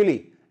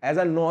actually as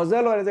a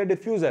nozzle or as a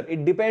diffuser,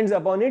 it depends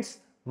upon its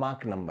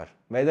Mach number,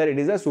 whether it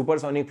is a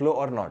supersonic flow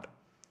or not.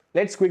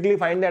 Let's quickly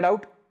find that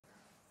out.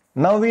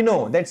 Now we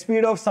know that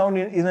speed of sound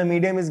in a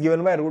medium is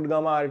given by root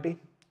gamma RT.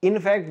 In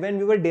fact, when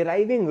we were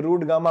deriving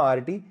root gamma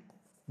RT,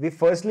 we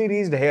firstly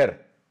reached here,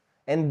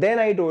 and then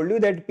I told you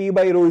that P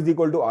by rho is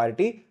equal to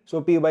RT,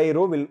 so P by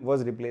rho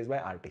was replaced by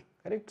RT,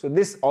 correct? So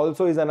this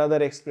also is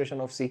another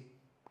expression of C,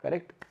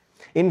 correct?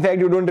 In fact,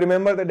 you don't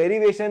remember the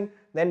derivation,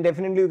 then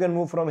definitely you can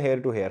move from here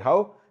to here.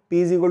 How?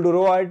 P is equal to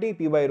rho RT,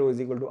 P by rho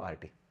is equal to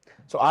RT.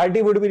 So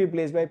RT would be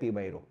replaced by P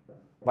by rho.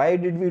 Why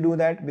did we do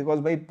that? Because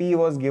by P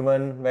was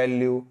given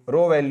value,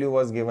 rho value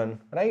was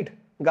given, right?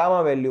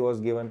 Gamma value was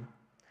given.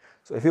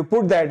 So if you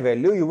put that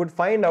value, you would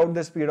find out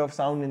the speed of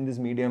sound in this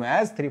medium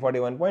as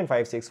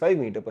 341.565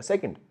 meter per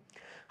second.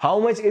 How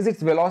much is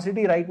its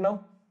velocity right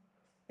now?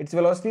 Its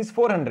velocity is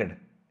 400.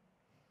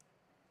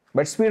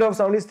 But speed of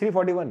sound is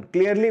 341.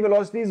 Clearly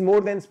velocity is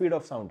more than speed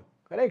of sound,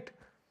 correct?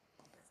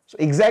 So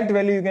exact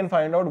value you can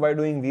find out by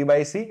doing V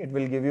by C. It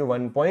will give you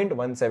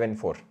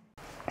 1.174.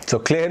 So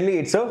clearly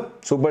it's a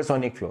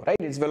supersonic flow, right?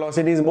 Its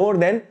velocity is more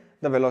than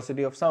the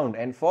velocity of sound.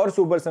 And for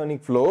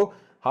supersonic flow,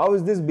 how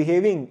is this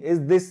behaving?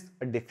 Is this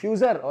a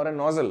diffuser or a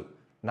nozzle?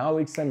 Now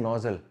it's a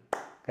nozzle,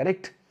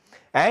 correct?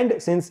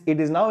 And since it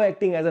is now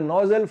acting as a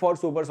nozzle for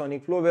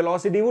supersonic flow,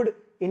 velocity would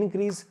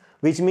increase,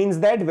 which means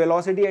that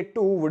velocity at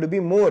 2 would be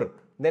more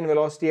than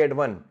velocity at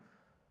 1.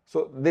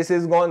 So this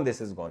is gone,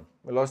 this is gone.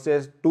 Velocity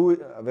at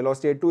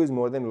 2 is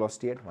more than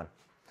velocity at 1.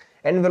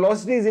 And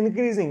velocity is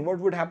increasing. What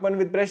would happen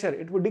with pressure?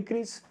 It would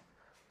decrease.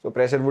 So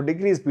pressure would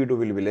decrease, P2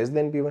 will be less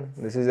than P1.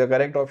 This is the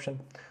correct option.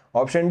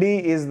 Option D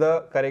is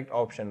the correct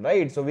option,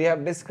 right? So we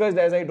have discussed,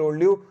 as I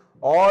told you,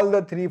 all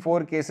the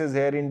 3-4 cases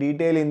here in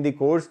detail in the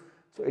course.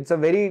 So it's a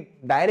very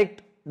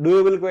direct,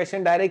 doable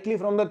question directly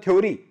from the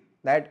theory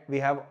that we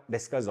have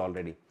discussed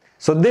already.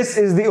 So this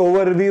is the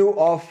overview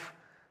of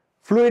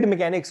fluid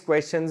mechanics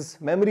questions,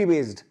 memory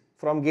based,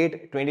 from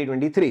GATE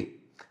 2023.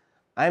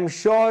 I am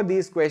sure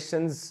these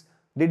questions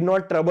did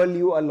not trouble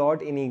you a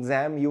lot in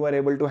exam. You were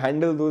able to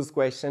handle those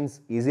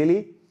questions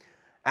easily.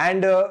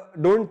 And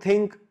don't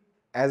think,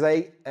 as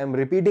I am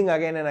repeating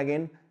again and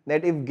again,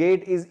 that if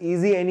GATE is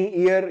easy any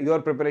year, your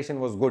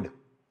preparation was good.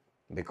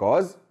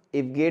 Because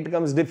if GATE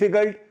comes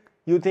difficult,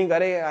 you think,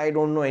 "Arey, I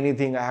don't know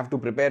anything, I have to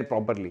prepare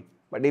properly."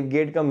 But if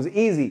GATE comes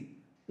easy,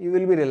 you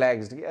will be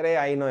relaxed. "Arey,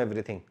 I know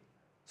everything."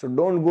 So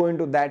don't go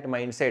into that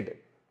mindset.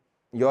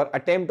 Your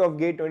attempt of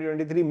GATE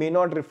 2023 may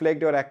not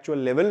reflect your actual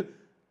level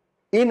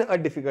in a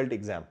difficult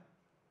exam,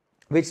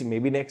 which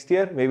maybe next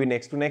year, maybe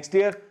next to next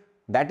year.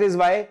 That is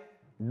why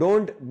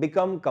don't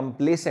become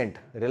complacent.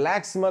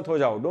 Relax mat ho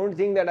jao. Don't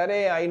think that,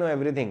 "Arey, I know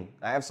everything.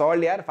 I have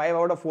solved 5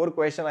 out of 4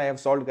 questions I have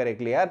solved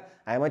correctly. I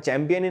am a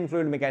champion in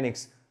fluid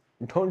mechanics."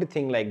 Don't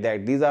think like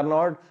that. These are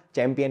not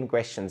champion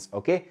questions,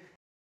 okay?